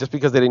right, though. Just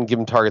because they didn't give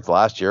him targets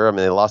last year, I mean,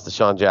 they lost to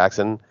Sean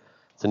Jackson.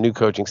 It's a new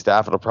coaching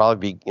staff. It'll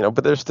probably be,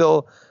 but there's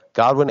still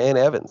Godwin and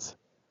Evans.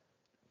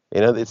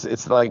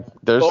 It's like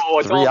there's it's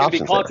all three going to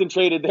options be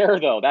concentrated there,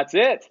 though. That's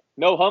it.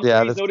 No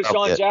Humphreys, no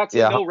Deshaun Jackson,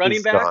 no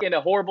running back, gone. and a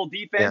horrible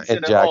defense. Yeah,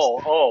 and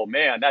oh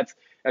man, that's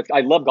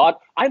I love God.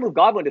 I move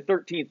Godwin to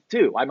 13th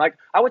too.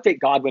 I would take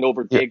Godwin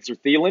over Diggs or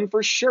Thielen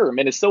for sure.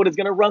 Minnesota's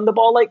going to run the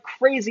ball like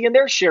crazy, and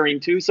they're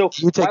sharing too. So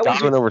you take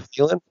Godwin over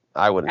Thielen?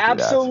 I wouldn't.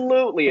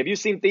 Absolutely. Have you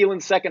seen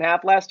Thielen's second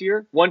half last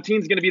year? One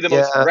team's going to be the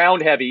most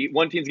ground heavy.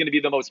 One team's going to be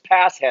the most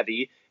pass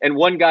heavy, and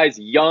one guy's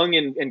young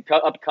and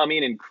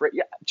upcoming and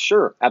yeah,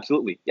 sure,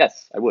 absolutely,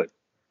 yes, I would.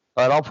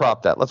 All right, I'll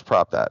prop that. Let's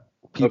prop that.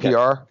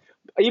 PPR. Okay.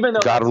 Even though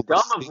it's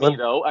dumb of me,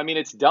 though. I mean,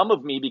 it's dumb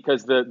of me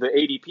because the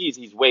ADPs,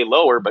 he's way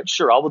lower, but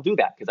sure, I will do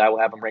that because I will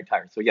have him ranked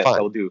higher. So, yes, Fine.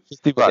 I will do.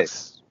 $50. Okay.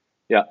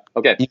 Yeah.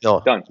 Okay.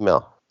 Done.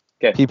 Email.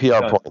 Okay.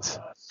 PPR Done. points.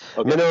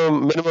 Okay.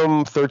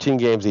 Minimum 13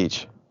 games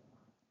each.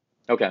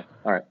 Okay.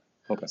 All right.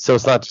 Okay. So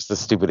it's not just a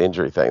stupid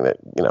injury thing that,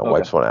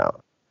 wipes one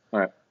out. All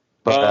right.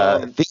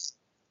 But,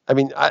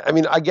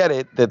 I get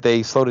it that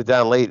they slowed it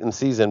down late in the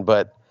season,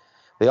 but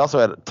they also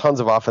had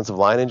tons of offensive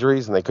line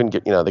injuries and they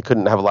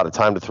couldn't have a lot of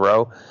time to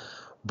throw.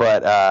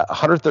 But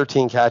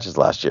 113 catches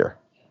last year.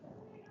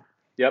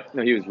 Yep.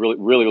 No, he was really,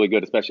 really, really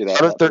good, especially that.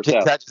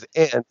 113 catches,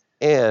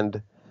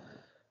 and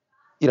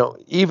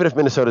even if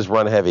Minnesota's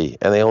run heavy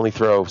and they only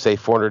throw, say,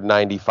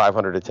 490,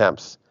 500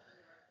 attempts,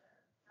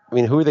 I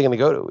mean, who are they going to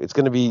go to? It's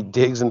going to be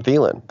Diggs and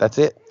Thielen. That's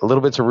it. A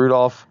little bit to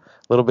Rudolph,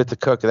 a little bit to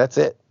Cook. That's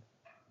it.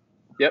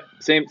 Yep.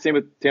 Same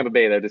with Tampa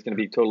Bay. They're just going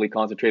to be totally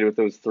concentrated with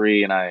those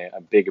three, and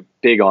I'm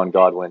big on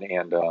Godwin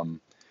and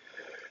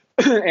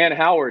and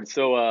Howard.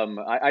 So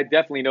I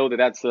definitely know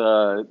that's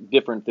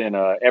different than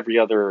every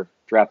other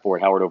draft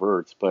board, Howard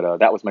over Ertz. But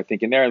that was my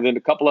thinking there. And then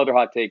a couple other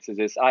hot takes is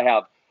this. I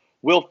have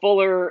Will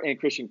Fuller and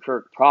Christian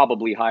Kirk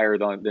probably higher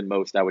than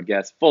most, I would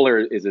guess. Fuller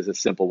is a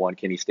simple one.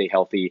 Can he stay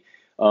healthy?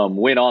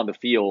 When on the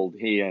field,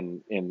 he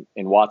and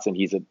Watson,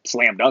 he's a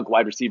slam dunk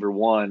wide receiver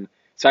 1.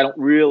 So I don't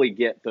really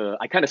get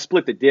I kind of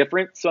split the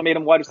difference. So I made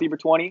him wide receiver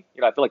 20.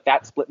 I feel like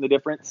that's splitting the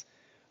difference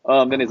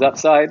than his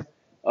upside.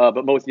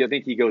 But mostly I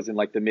think he goes in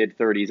like the mid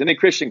 30s. And then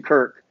Christian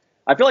Kirk,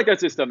 I feel like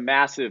that's just a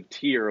massive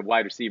tier of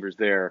wide receivers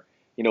there.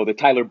 The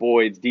Tyler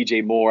Boyds,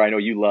 DJ Moore, I know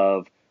you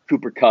love,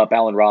 Cooper Kupp,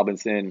 Allen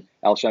Robinson,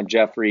 Alshon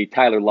Jeffrey,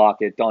 Tyler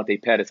Lockett, Dante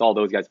Pettis, all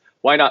those guys.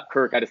 Why not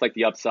Kirk? I just like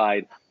the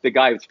upside. The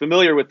guy who's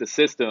familiar with the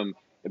system,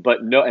 but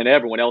and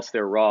everyone else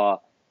they're raw.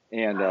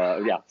 And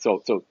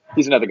so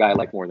he's another guy I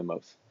like more than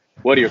most.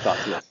 What are your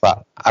thoughts? Yes.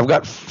 I've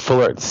got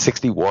Fuller at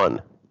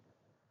 61.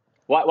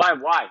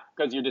 Why?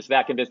 Because you're just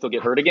that convinced he'll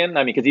get hurt again?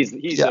 I mean, because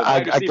he's a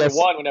wide receiver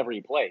 1 whenever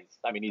he plays.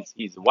 I mean,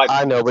 he's a wide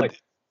receiver. I know, but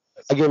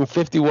I give him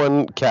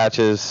 51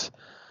 catches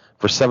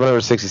for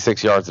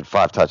 766 yards and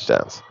 5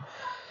 touchdowns.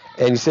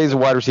 And you say he's a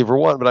wide receiver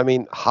 1, but I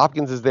mean,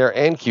 Hopkins is there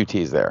and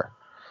QT's there.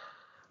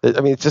 I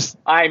mean, it's just.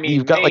 I mean,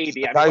 you've got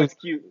maybe.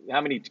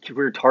 How many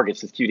career targets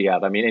does QT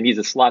have? I mean, and he's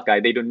a slot guy.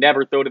 They do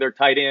never throw to their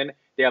tight end.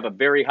 They have a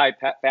very high,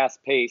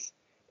 fast pace,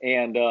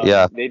 and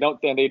they don't.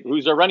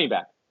 Who's their running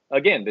back?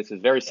 Again, this is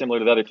very similar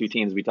to the other two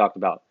teams we talked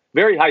about.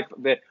 Very high,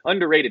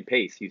 underrated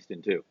pace,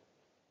 Houston too.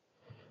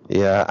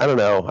 Yeah, I don't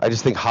know. I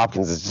just think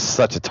Hopkins is just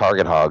such a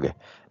target hog,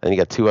 and you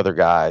got 2 other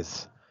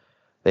guys.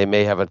 They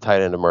may have a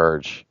tight end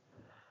emerge.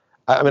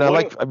 What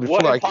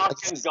if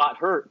Hopkins got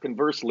hurt,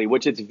 conversely,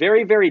 which it's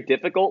very, very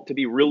difficult to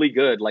be really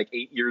good like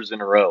 8 years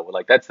in a row.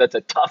 Like that's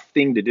a tough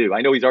thing to do.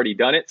 I know he's already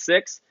done it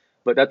 6,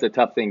 but that's a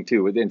tough thing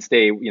too. And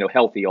stay,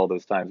 healthy all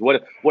those times.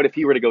 What if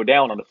he were to go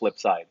down on the flip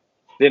side?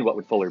 Then what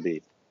would Fuller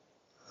be?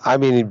 I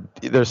mean,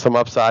 there's some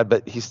upside,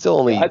 but he's still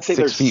only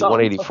 6 feet,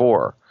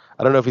 184.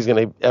 I don't know if he's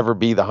going to ever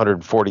be the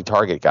 140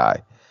 target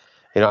guy.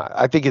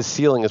 I think his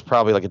ceiling is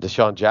probably like a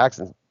Deshaun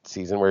Jackson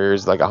season where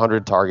he's like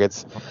 100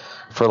 targets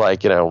for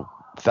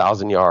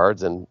 1,000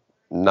 yards and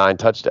 9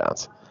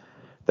 touchdowns.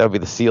 That would be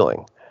the ceiling.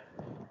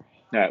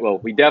 All right. Well,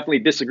 we definitely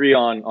disagree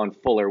on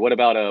Fuller. What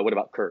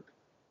about Kirk?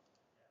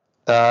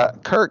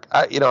 Kirk,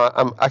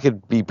 I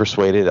could be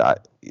persuaded.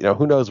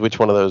 Who knows which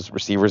one of those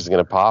receivers is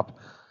going to pop?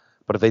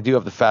 But if they do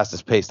have the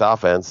fastest paced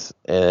offense,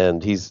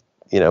 and he's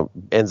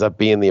ends up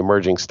being the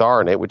emerging star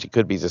in it, which he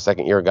could be, he's a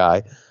second-year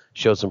guy,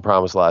 showed some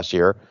promise last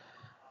year.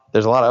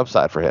 There's a lot of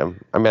upside for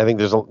him. I mean, I think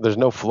there's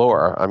no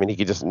floor. I mean, he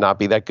could just not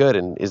be that good,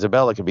 and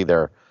Isabella could be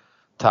their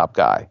top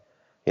guy.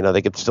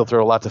 They could still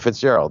throw a lot to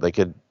Fitzgerald. They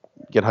could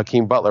get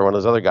Hakeem Butler, one of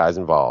those other guys,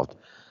 involved.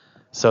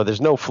 So there's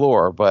no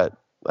floor, but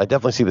I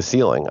definitely see the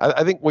ceiling.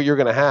 I think what you're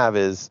going to have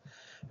is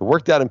it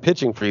worked out in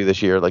pitching for you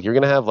this year. Like you're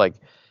going to have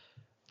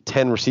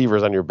 10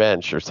 receivers on your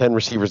bench or 10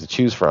 receivers to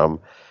choose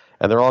from,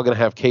 and they're all going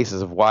to have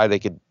cases of why they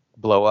could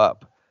blow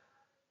up.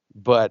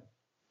 But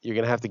you're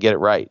going to have to get it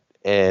right.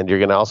 and you're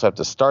going to also have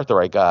to start the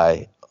right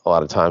guy a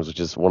lot of times, which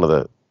is one of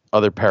the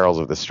other perils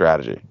of this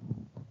strategy.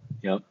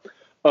 Yep.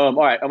 All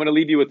right, I'm going to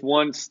leave you with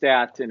one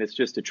stat, and it's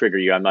just to trigger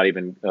you. I'm not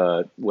even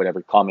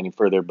commenting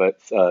further, but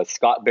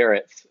Scott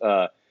Barrett's.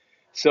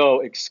 So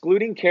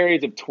excluding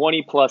carries of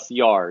 20-plus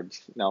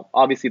yards, now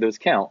obviously those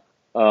count,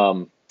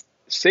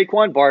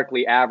 Saquon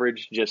Barkley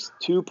averaged just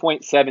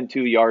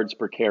 2.72 yards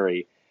per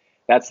carry.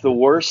 That's the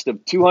worst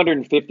of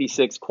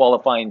 256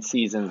 qualifying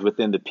seasons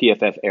within the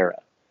PFF era.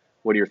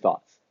 What are your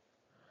thoughts?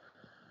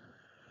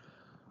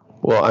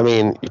 Well, I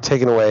mean, you're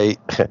taking away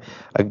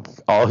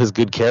all his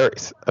good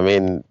carries. I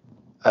mean,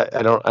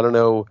 I don't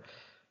know.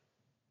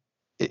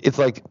 It's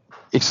like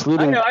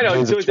excluding. I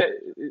know. So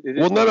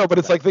no, but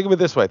it's like, think of it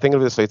this way.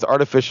 It's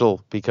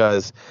artificial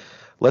because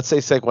let's say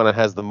Saquon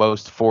has the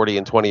most 40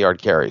 and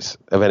 20-yard carries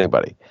of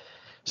anybody.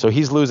 So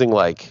he's losing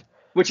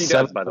which he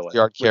does, by the way,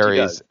 yard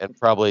carries and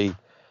probably,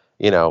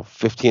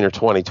 15 or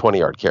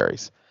 20-yard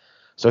carries.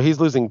 So he's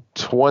losing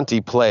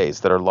 20 plays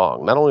that are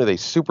long. Not only are they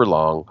super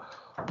long,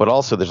 but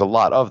also there's a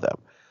lot of them.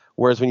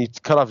 Whereas when you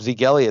cut off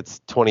Zeke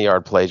Elliott's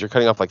 20-yard plays, you're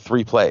cutting off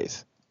 3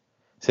 plays.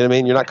 See what I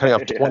mean? You're not cutting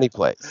off 20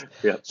 plays.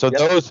 Yeah. So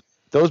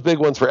those big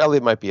ones for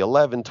Elliott might be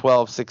 11,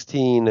 12,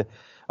 16,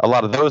 a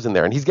lot of those in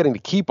there. And he's getting to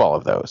keep all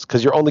of those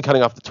because you're only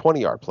cutting off the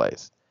 20-yard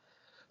plays.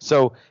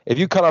 So if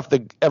you cut off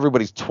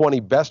everybody's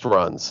 20 best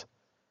runs,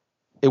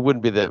 it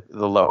wouldn't be the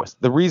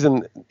lowest. The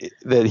reason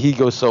that he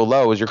goes so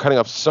low is you're cutting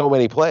off so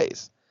many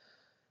plays.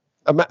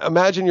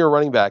 Imagine you're a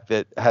running back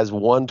that has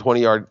one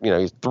 20-yard,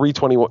 he's 3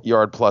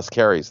 20-yard plus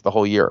carries the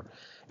whole year,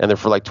 and they're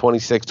for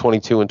 26,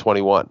 22, and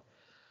 21.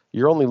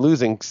 You're only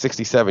losing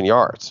 67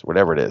 yards,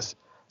 whatever it is,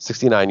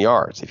 69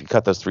 yards if you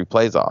cut those 3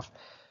 plays off.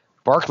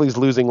 Barkley's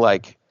losing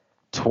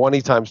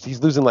 20 times.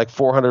 He's losing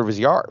 400 of his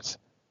yards.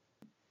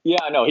 Yeah,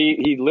 no,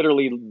 he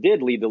literally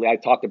did lead the league.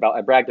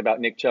 I bragged about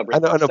Nick Chubb. I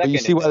know, but you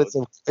see why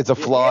it's a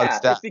flawed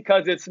stat. It's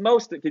because it's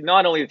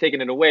not only taking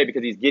it away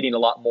because he's getting a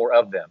lot more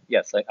of them.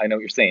 Yes, I know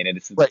what you're saying, and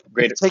it's right.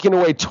 Greater. He's taking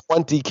away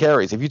 20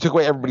 carries. If you took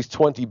away everybody's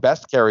 20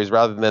 best carries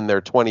rather than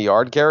their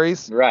 20-yard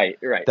carries, right,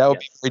 that would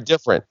be very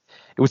different.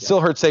 It would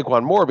still hurt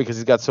Saquon more because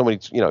he's got so many.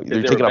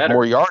 They're taking up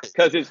more yardage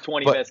because his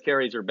 20 best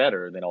carries are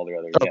better than all the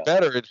others.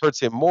 Better, it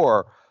hurts him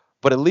more.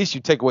 But at least you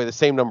take away the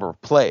same number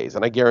of plays,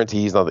 and I guarantee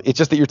he's not. It's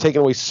just that you're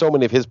taking away so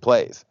many of his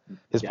plays,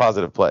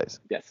 positive plays.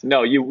 Yes,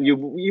 no,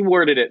 you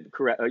worded it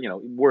correct.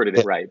 Worded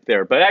it right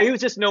there. But he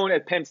was just known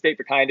at Penn State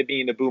for kind of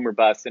being a boomer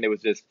bust, and it was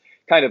just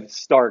kind of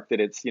stark that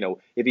it's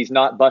if he's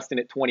not busting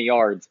at 20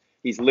 yards,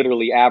 he's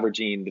literally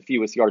averaging the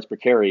fewest yards per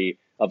carry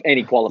of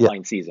any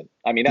qualifying season.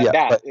 I mean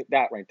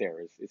that right there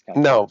is kind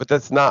of no, but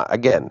that's not.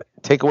 Again,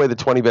 take away the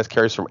 20 best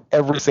carries from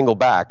every single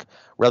back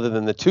rather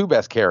than the 2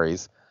 best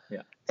carries.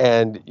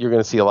 And you're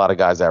going to see a lot of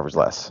guys average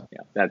less.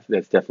 Yeah,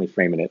 that's definitely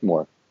framing it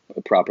more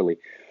properly.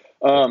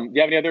 Do you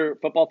have any other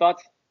football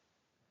thoughts?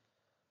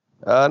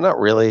 Not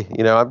really.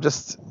 I'm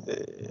just,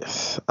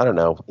 I don't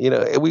know.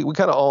 We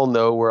kind of all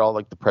know where all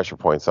the pressure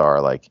points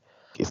are.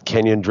 It's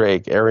Kenyon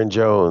Drake, Aaron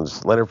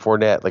Jones, Leonard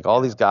Fournette, all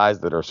these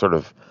guys that are sort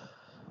of,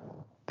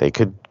 they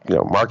could,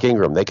 Mark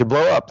Ingram, they could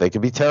blow up. They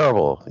could be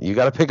terrible. You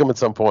got to pick them at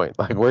some point.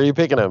 Where are you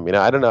picking them?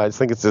 I don't know. I just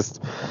think it's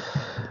just,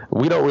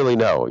 we don't really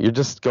know. You're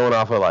just going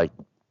off of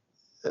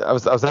I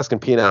was asking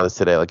Pina this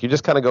today. You're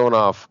just kind of going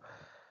off,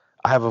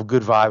 I have a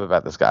good vibe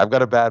about this guy. I've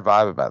got a bad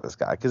vibe about this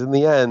guy. Because in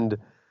the end,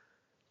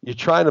 you're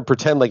trying to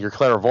pretend like you're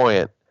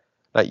clairvoyant.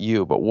 Not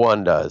you, but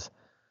one does.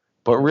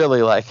 But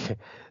really,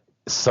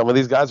 some of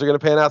these guys are going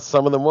to pan out,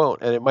 some of them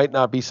won't. And it might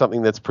not be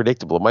something that's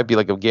predictable. It might be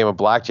like a game of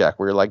blackjack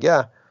where you're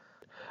yeah,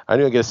 I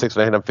knew I'd get a 6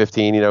 and I hit on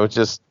 15. It's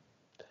just,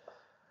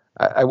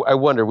 I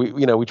wonder.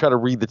 We try to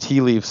read the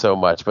tea leaves so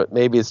much, but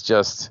maybe it's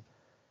just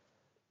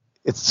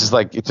you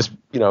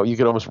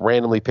could almost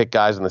randomly pick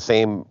guys in the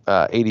same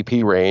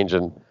ADP range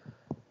and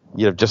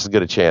you'd have just as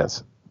good a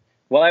chance.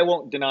 Well, I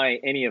won't deny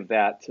any of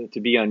that to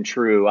be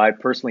untrue. I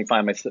personally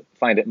find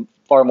it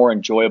far more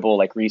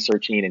enjoyable,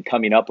 researching and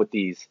coming up with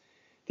these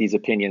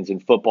opinions in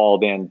football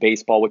than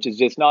baseball, which is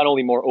just not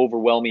only more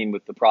overwhelming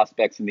with the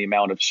prospects and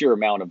the sheer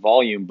amount of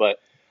volume, but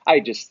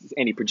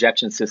any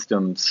projection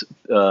systems,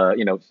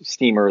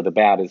 Steamer or the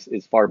bat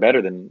is far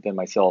better than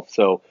myself.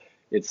 So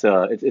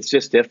it's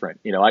just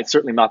different. I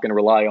certainly am not going to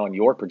rely on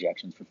your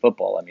projections for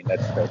football. I mean,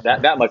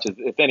 that much is,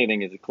 if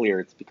anything, is clear.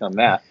 It's become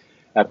that.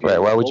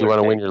 Right. Why would you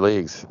want to win your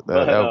leagues?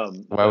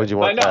 Why would you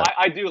want that?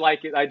 I do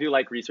like it. I do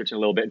like researching a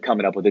little bit and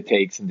coming up with the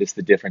takes and just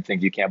the different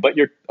things you can. But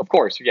of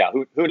course,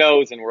 who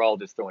knows? And we're all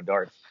just throwing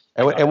darts.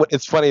 And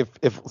it's funny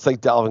if it's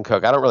like Dalvin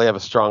Cook. I don't really have a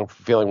strong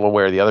feeling one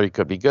way or the other. He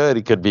could be good.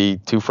 He could be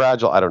too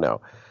fragile. I don't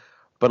know.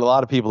 But a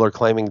lot of people are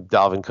claiming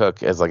Dalvin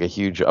Cook as a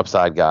huge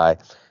upside guy.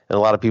 And a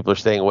lot of people are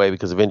staying away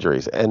because of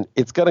injuries. And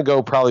it's going to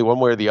go probably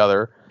one way or the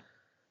other.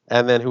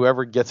 And then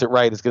whoever gets it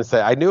right is going to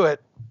say, I knew it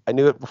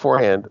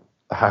beforehand.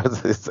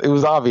 It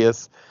was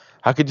obvious.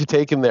 How could you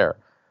take him there?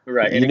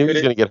 Right. You knew he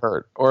was going to get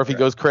hurt. Or if he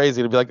goes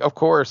crazy, it'd be of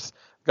course,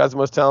 the guy's the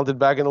most talented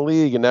back in the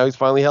league, and now he's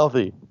finally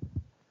healthy.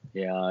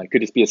 Yeah, it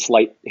could just be a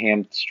slight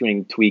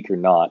hamstring tweak or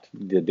not,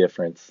 the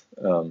difference.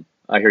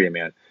 I hear you,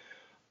 man.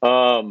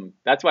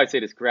 That's why I say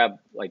just grab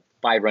like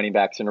 5 running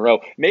backs in a row.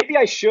 Maybe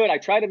I should. I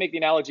try to make the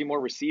analogy more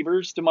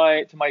receivers to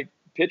my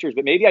pitchers,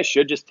 but maybe I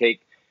should just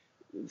take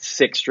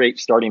 6 straight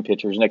starting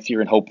pitchers next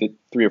year and hope that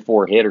 3 or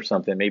 4 hit or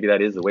something. Maybe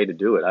that is the way to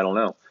do it. I don't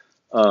know.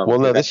 Well,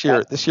 no, this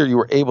year you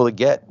were able to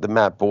get the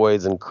Matt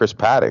Boyds and Chris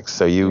Paddocks,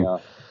 so you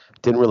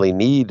didn't really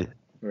need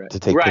to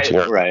take pitching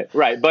early.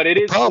 Right. But it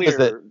is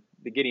clear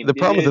the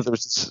problem is that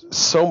there's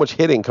so much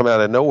hitting coming out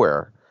of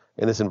nowhere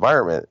in this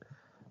environment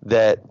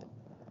that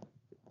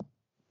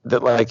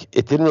like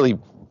it didn't really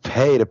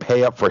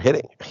pay up for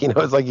hitting.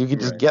 It's like you could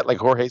just get like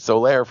Jorge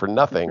Soler for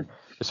nothing.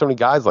 There's so many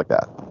guys like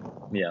that.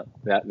 Yeah,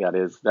 that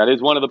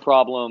is one of the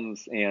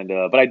problems, and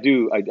but I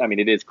mean,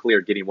 it is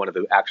clear getting one of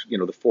the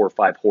actual, the 4 or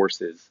 5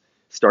 horses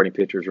starting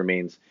pitchers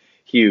remains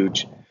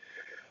huge.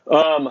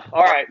 All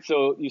right,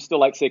 so you still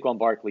like Saquon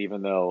Barkley,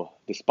 even though,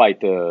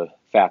 despite the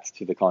facts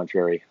to the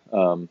contrary.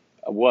 So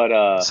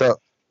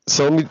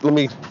let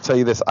me tell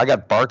you this: I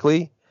got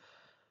Barkley,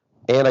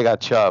 and I got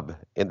Chubb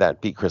in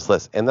that beat Chris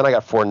list, and then I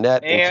got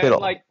Fournette and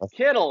Kittle. Like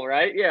Kittle,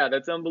 right? Yeah,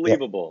 that's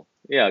unbelievable.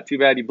 Yeah, too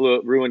bad you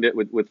ruined it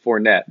with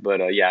Fournette, but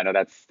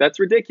no, that's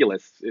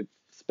ridiculous.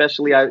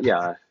 Especially,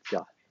 yeah.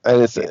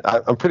 And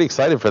I'm pretty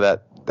excited for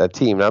that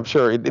team. And I'm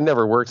sure it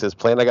never works as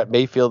planned. I got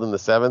Mayfield in the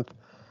 7th.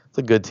 It's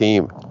a good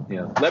team.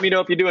 Yeah. Let me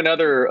know if you do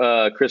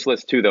another Chris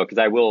list too, though, because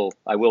I will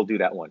do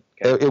that one.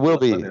 Okay? It will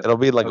be. It'll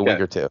be like a week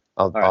or two.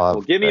 All right.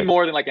 Well, give me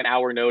more than like an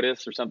hour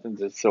notice or something.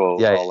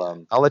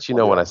 I'll let you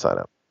know when I sign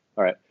up.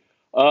 All right.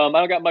 I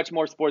don't got much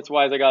more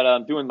sports-wise. I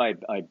got doing my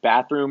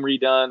bathroom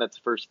redone. That's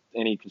first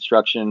any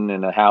construction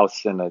in a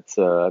house, and it's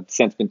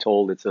since been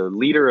told it's a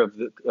leader of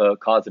the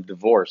cause of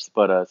divorce.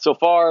 But so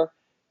far,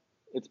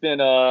 it's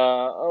been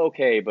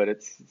okay. But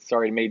it's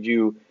made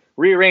you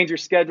rearrange your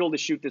schedule to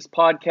shoot this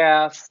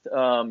podcast.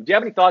 Do you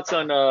have any thoughts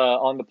on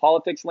the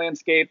politics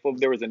landscape?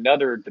 There was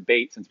another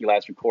debate since we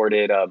last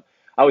recorded.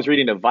 I was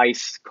reading a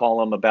Vice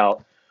column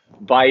about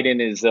Biden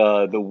is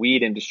the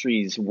weed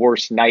industry's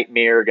worst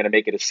nightmare, going to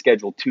make it a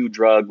Schedule II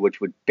drug,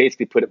 which would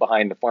basically put it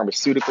behind the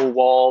pharmaceutical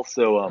wall.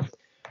 So I'm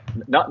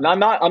not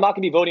going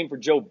to be voting for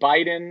Joe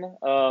Biden,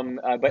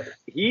 but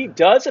he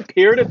does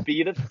appear to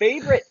be the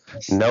favorite.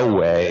 No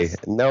way.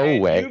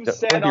 You've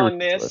said on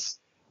this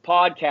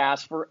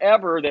podcast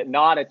forever that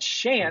not a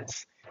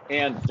chance,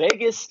 and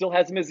Vegas still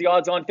has him as the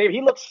odds-on favorite.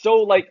 He looks so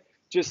like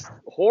just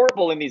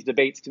horrible in these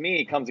debates to me.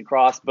 He comes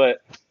across,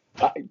 but.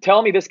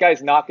 Tell me this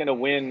guy's not going to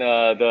win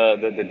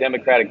the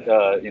Democratic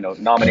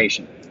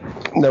nomination.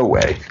 No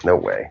way.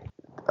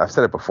 I've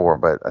said it before,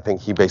 but I think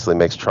he basically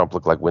makes Trump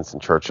look like Winston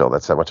Churchill.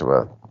 That's how much of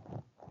a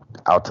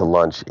out to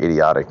lunch,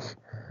 idiotic,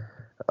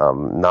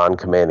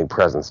 non-commanding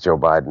presence Joe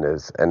Biden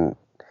is. And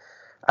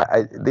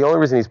the only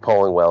reason he's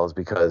polling well is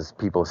because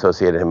people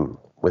associated him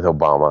with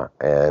Obama,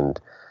 and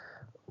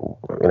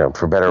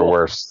for better or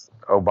worse,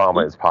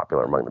 Obama is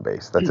popular among the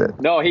base. That's it.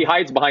 No, he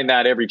hides behind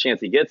that every chance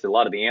he gets. A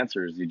lot of the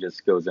answers, he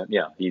just goes in.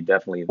 Yeah, he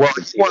definitely.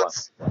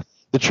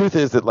 The truth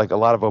is that like a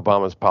lot of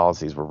Obama's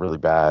policies were really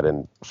bad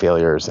and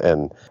failures,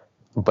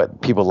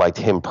 but people liked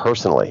him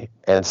personally,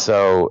 and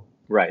so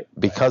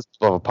because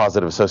of a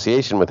positive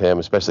association with him,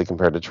 especially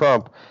compared to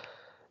Trump,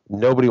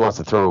 nobody wants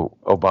to throw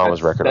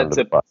Obama's record under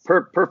the bus. That's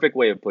a perfect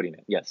way of putting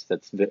it. Yes,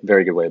 that's a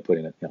very good way of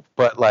putting it. Yeah.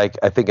 But like,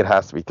 I think it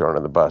has to be thrown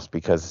on the bus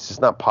because it's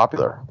just not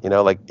popular.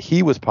 Like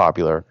he was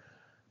popular.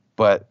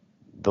 But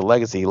the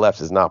legacy he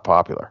left is not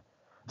popular.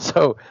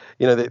 So,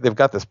 they've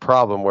got this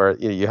problem where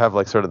you have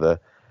like sort of the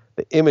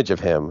image of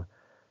him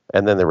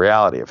and then the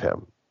reality of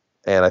him.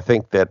 And I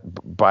think that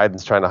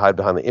Biden's trying to hide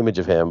behind the image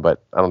of him,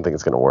 but I don't think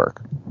it's going to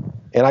work.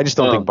 And I just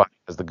don't think Biden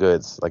has the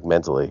goods, like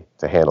mentally,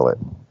 to handle it.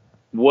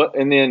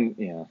 And then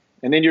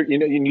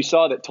you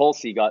saw that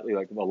Tulsi got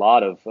like a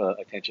lot of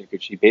attention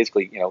because she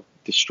basically,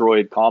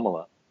 destroyed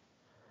Kamala.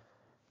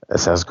 That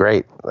sounds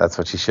great. That's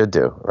what she should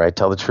do, right?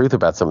 Tell the truth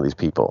about some of these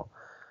people.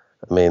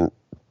 I mean,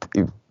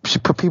 she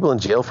put people in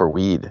jail for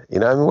weed.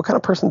 What kind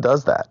of person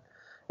does that?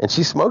 And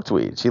she smoked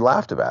weed. She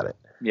laughed about it.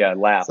 Yeah,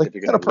 laughed. Like,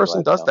 what kind of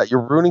person does that? You're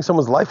ruining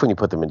someone's life when you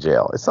put them in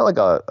jail. It's not like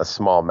a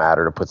small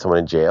matter to put someone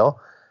in jail.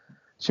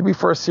 It should be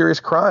for a serious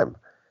crime.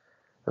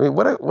 I mean,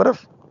 what a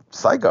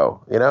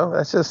psycho,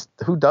 That's just,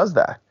 who does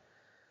that?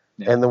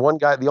 Yeah. And the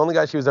only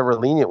guy she was ever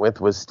lenient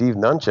with was Steve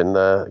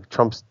Mnuchin,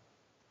 Trump's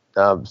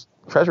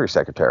Treasury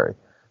Secretary,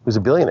 who's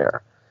a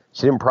billionaire.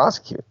 She didn't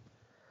prosecute.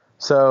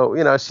 So,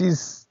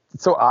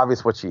 it's so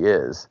obvious what she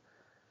is.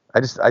 I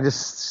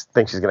just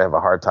think she's going to have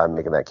a hard time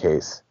making that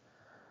case.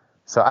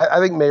 So I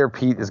think Mayor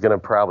Pete is going to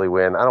probably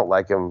win. I don't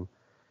like him.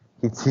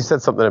 He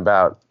said something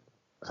about,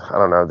 I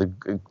don't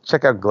know,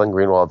 check out Glenn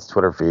Greenwald's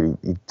Twitter feed.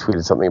 He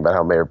tweeted something about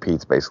how Mayor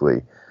Pete's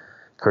basically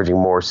encouraging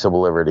more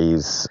civil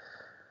liberties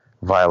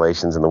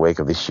violations in the wake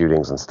of these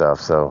shootings and stuff.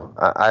 So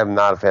I'm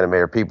not a fan of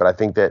Mayor Pete, but I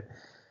think that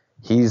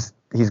he's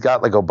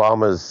got like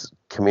Obama's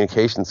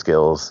communication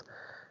skills,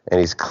 and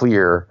he's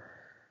clear,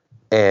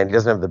 and he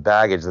doesn't have the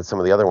baggage that some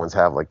of the other ones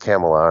have, like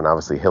Kamala and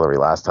obviously Hillary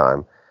last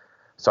time.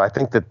 So I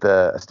think that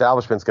the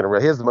establishment's going to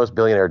he has the most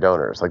billionaire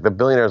donors. Like the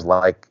billionaires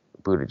like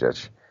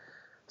Buttigieg.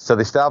 So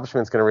the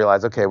establishment's going to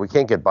realize, okay, we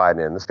can't get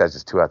Biden in. This guy's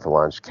just too out to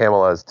lunch.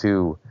 Kamala is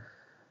too,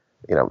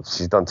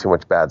 she's done too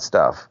much bad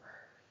stuff.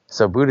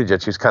 So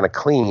Buttigieg, who's kind of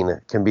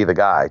clean, can be the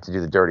guy to do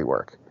the dirty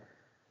work,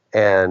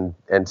 and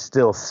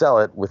still sell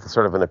it with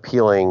sort of an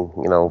appealing,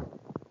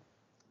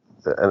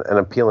 an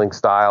appealing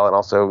style, and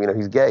also,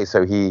 he's gay,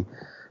 so he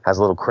has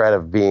a little cred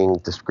of being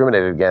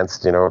discriminated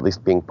against, or at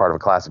least being part of a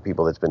class of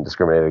people that's been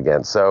discriminated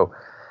against. So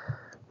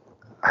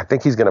I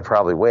think he's going to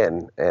probably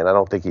win, and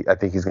I think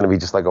he's going to be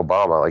just like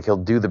Obama. Like, he'll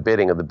do the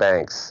bidding of the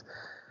banks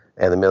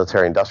and the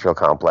military-industrial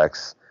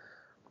complex,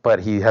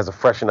 but he has a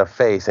fresh enough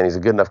face and he's a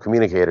good enough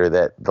communicator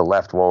that the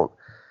left won't,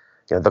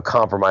 they'll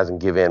compromise and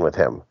give in with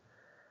him.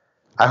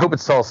 I hope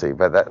it's Tulsi,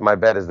 but my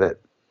bet is that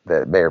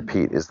Mayor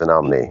Pete is the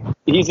nominee.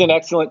 He's an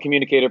excellent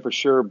communicator for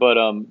sure, but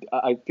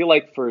I feel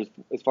like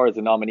as far as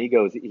the nominee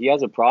goes, he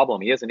has a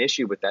problem. He has an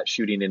issue with that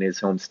shooting in his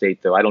home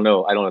state, though. I don't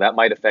know. That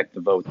might affect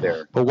the vote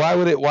there. But why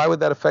would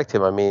that affect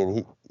him? I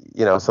mean,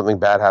 something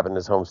bad happened in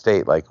his home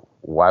state. Like,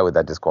 why would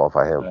that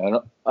disqualify him?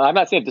 I'm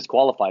not saying it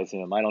disqualifies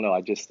him. I don't know.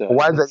 I just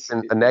why is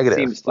that a negative?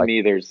 It seems to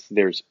me there's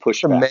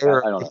pushback.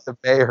 I don't know. The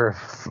mayor,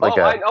 like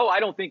I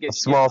don't think it's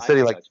a small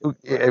city. Like,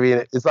 I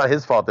mean, it's not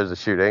his fault. There's a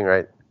shooting,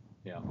 right?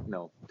 Yeah.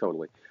 No.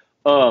 Totally.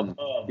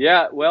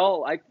 Yeah.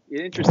 Well,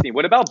 interesting.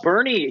 What about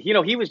Bernie?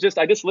 He was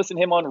I just listened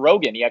to him on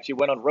Rogan. He actually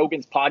went on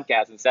Rogan's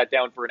podcast and sat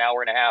down for an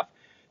hour and a half.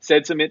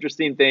 Said some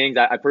interesting things.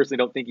 I personally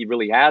don't think he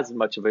really has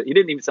much of it. He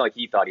didn't even sound like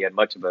he thought he had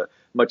much of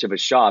a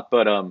shot.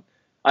 But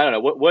I don't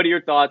know. What are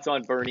your thoughts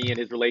on Bernie and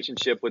his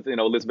relationship with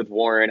Elizabeth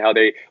Warren?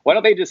 Why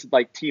don't they just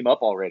team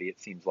up already? It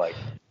seems like.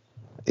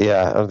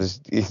 Yeah,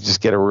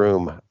 just get a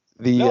room.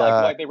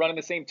 Like they run on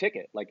the same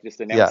ticket. Like, just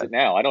announce it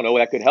now. I don't know.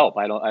 That could help.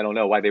 I don't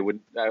know why they would.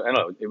 I don't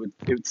know.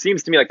 It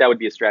seems to me like that would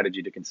be a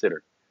strategy to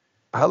consider.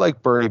 I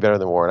like Bernie better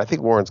than Warren. I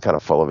think Warren's kind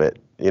of full of it.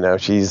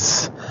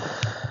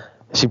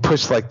 She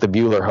pushed the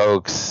Mueller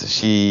hoax.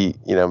 She,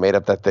 made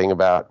up that thing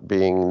about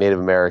being Native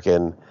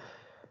American.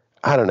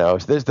 I don't know.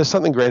 There's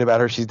something great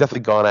about her. She's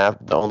definitely gone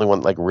after the only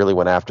one really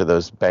went after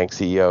those bank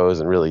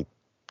CEOs and really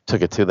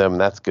took it to them.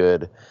 And that's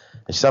good.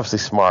 And she's obviously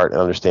smart and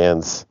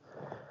understands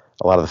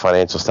a lot of the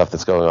financial stuff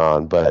that's going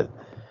on. But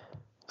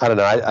I don't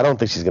know. I don't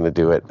think she's going to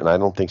do it. And I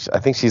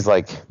think she's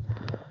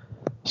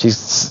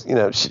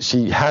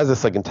she has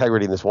this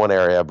integrity in this one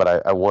area.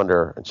 But I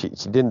wonder. And she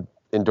didn't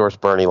endorse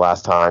Bernie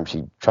last time.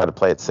 She tried to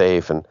play it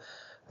safe, and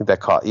I think that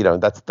caught.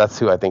 That's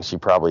who I think she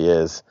probably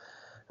is.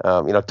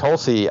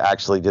 Tulsi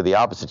actually did the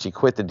opposite. She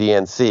quit the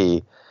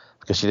DNC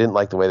because she didn't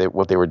like the way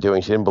what they were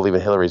doing. She didn't believe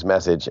in Hillary's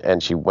message,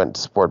 and she went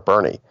to support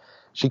Bernie.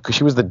 She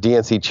was the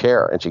DNC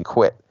chair, and she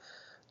quit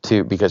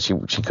because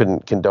she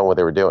couldn't condone what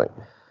they were doing.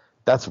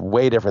 That's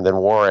way different than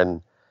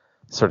Warren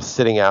sort of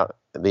sitting out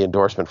the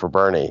endorsement for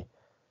Bernie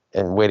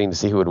and waiting to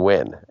see who would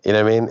win. You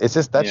know what I mean? It's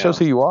just that shows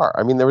who you are.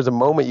 I mean, there was a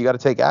moment you got to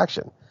take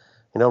action.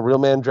 Real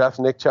man drafts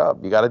Nick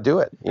Chubb. You got to do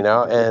it,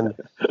 and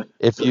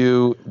if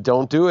you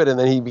don't do it and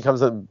then he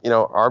becomes a,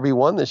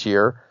 RB1 this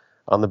year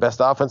on the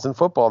best offense in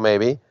football,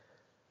 maybe,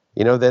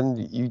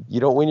 then you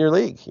don't win your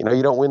league.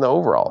 You don't win the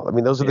overall. I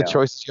mean, those are the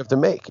choices you have to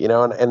make,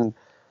 and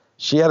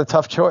she had a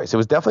tough choice. It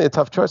was definitely a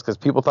tough choice because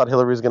people thought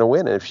Hillary was going to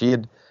win. And if she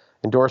had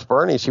endorsed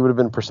Bernie, she would have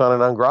been persona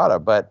non grata,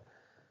 but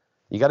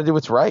you got to do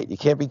what's right. You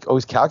can't be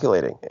always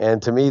calculating.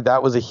 And to me,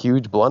 that was a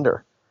huge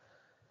blunder.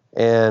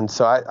 And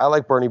so I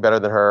like Bernie better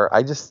than her.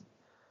 I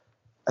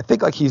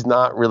think he's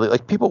not really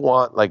people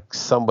want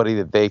somebody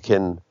that they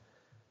can,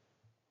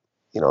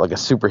 like a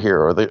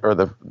superhero or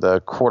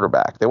the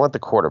quarterback. They want the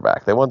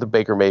quarterback. They want the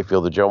Baker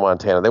Mayfield, the Joe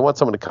Montana. They want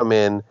someone to come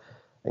in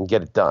and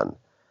get it done.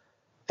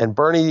 And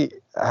Bernie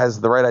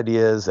has the right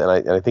ideas, and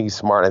I think he's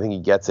smart. I think he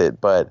gets it.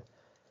 But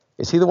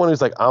is he the one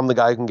who's I'm the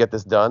guy who can get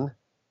this done?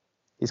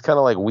 He's kind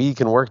of we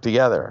can work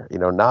together.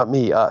 Not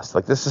me, us.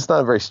 This is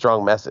not a very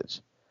strong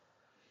message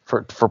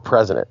for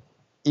president.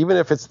 Even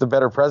if it's the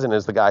better president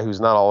is the guy who's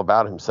not all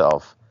about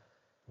himself.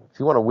 If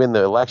you want to win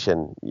the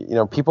election,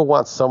 people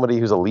want somebody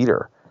who's a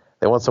leader.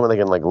 They want someone they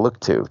can look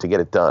to get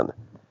it done.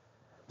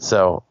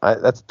 So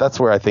that's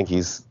where I think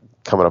he's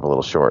coming up a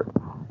little short.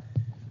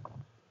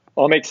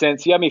 All makes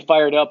sense. You have me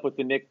fired up with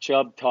the Nick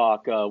Chubb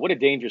talk. What a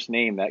dangerous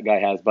name that guy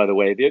has, by the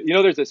way.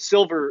 There's a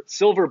silver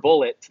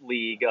bullet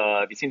league.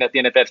 Have you seen that? The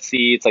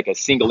NFFC. It's a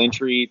single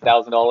entry,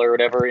 $1,000 or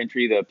whatever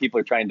entry. The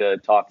people are trying to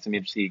talk some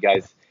interesting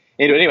guys.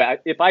 Anyway,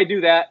 if I do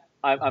that,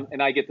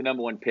 and I get the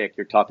number one pick,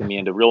 you're talking me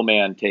into Real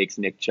Man takes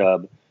Nick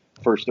Chubb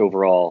first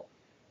overall.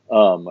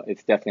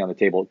 It's definitely on the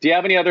table. Do you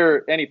have any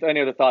other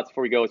thoughts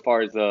before we go as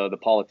far as the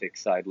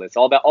politics side, Liz?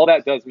 All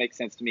that does make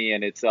sense to me,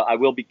 and it's I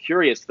will be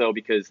curious though,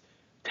 because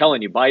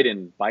telling you,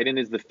 Biden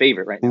is the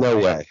favorite right now.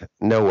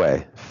 No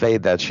way.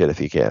 Fade that shit if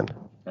you can.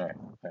 All right.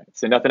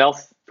 So nothing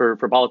else for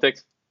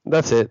politics?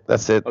 That's it.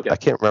 Okay. I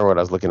can't remember what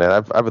I was looking at.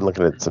 I've been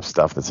looking at some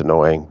stuff that's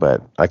annoying,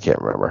 but I can't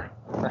remember.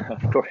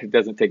 Of course, it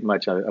doesn't take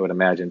much, I would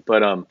imagine.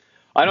 But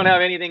I don't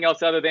have anything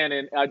else other than,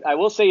 and I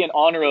will say in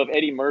honor of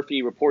Eddie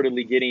Murphy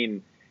reportedly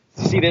getting,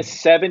 see this,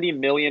 $70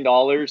 million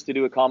to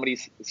do a comedy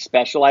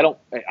special. I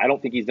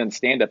don't think he's done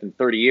stand-up in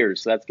 30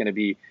 years, so that's going to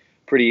be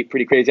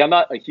pretty crazy. I'm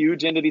not a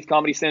huge into these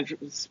Comedy Central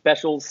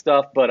special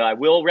stuff, but I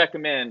will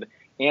recommend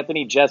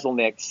Anthony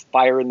Jeselnik's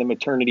Fire in the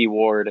Maternity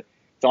Ward.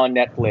 It's on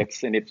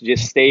Netflix, and if you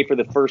just stay for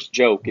the first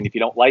joke, and if you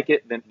don't like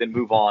it, then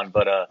move on.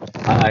 But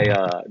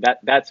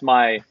that's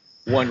my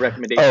one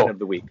recommendation of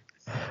the week.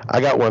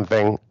 I got one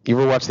thing. You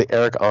ever watch the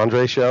Eric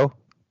Andre show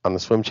on the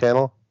Swim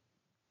Channel?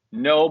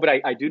 No, but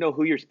I do know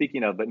who you're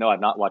speaking of. But no, I've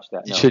not watched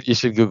that. No. You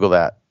should Google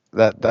that.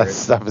 That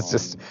stuff is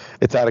just,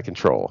 it's out of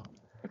control.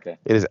 Okay.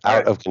 It is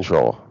out of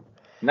control.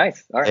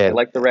 Nice. All right. I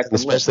like the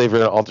recommendation. Especially if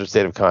you're in an altered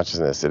state of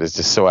consciousness, it is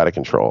just so out of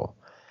control.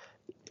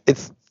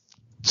 It's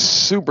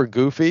super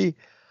goofy,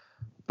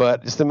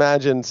 but just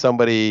imagine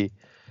somebody.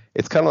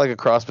 It's kind of like a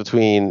cross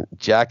between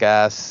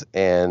Jackass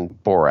and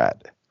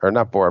Borat, or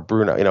not Borat,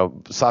 Bruno. You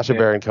know, Sacha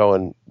Baron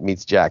Cohen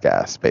meets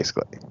Jackass,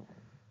 basically.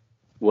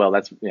 Well,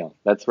 that's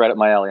right up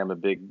my alley. I'm a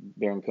big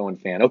Baron Cohen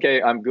fan.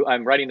 Okay, I'm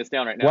writing this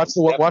down right now. Watch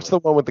the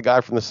one with the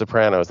guy from The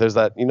Sopranos. There's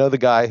that, you know, the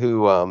guy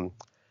who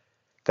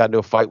got into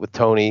a fight with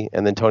Tony,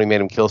 and then Tony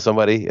made him kill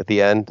somebody at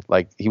the end.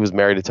 Like, he was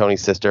married to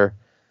Tony's sister.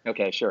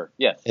 Okay, sure.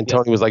 Yes. And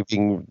Tony was like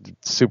being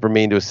super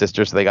mean to his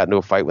sister, so they got into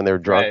a fight when they were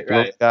drunk.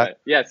 Right.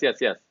 Yes.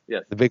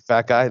 The big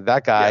fat guy.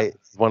 That guy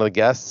is one of the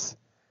guests.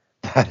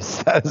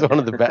 That is one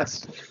of the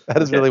best.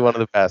 That is really one of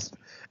the best.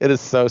 It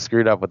is so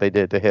screwed up what they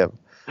did to him.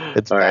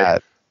 It's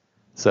bad.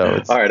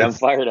 So all right, I'm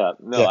fired up.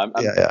 No, I'm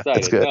excited.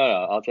 It's good. No,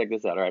 I'll check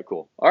this out. All right,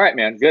 cool. All right,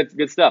 man.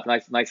 Good stuff.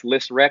 Nice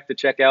list rec to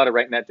check out. I'm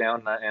writing that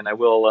down, and I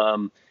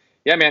will.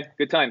 Yeah, man.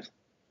 Good times.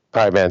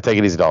 All right, man. Take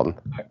it easy, Dalton.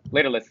 All right,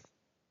 later, Liz.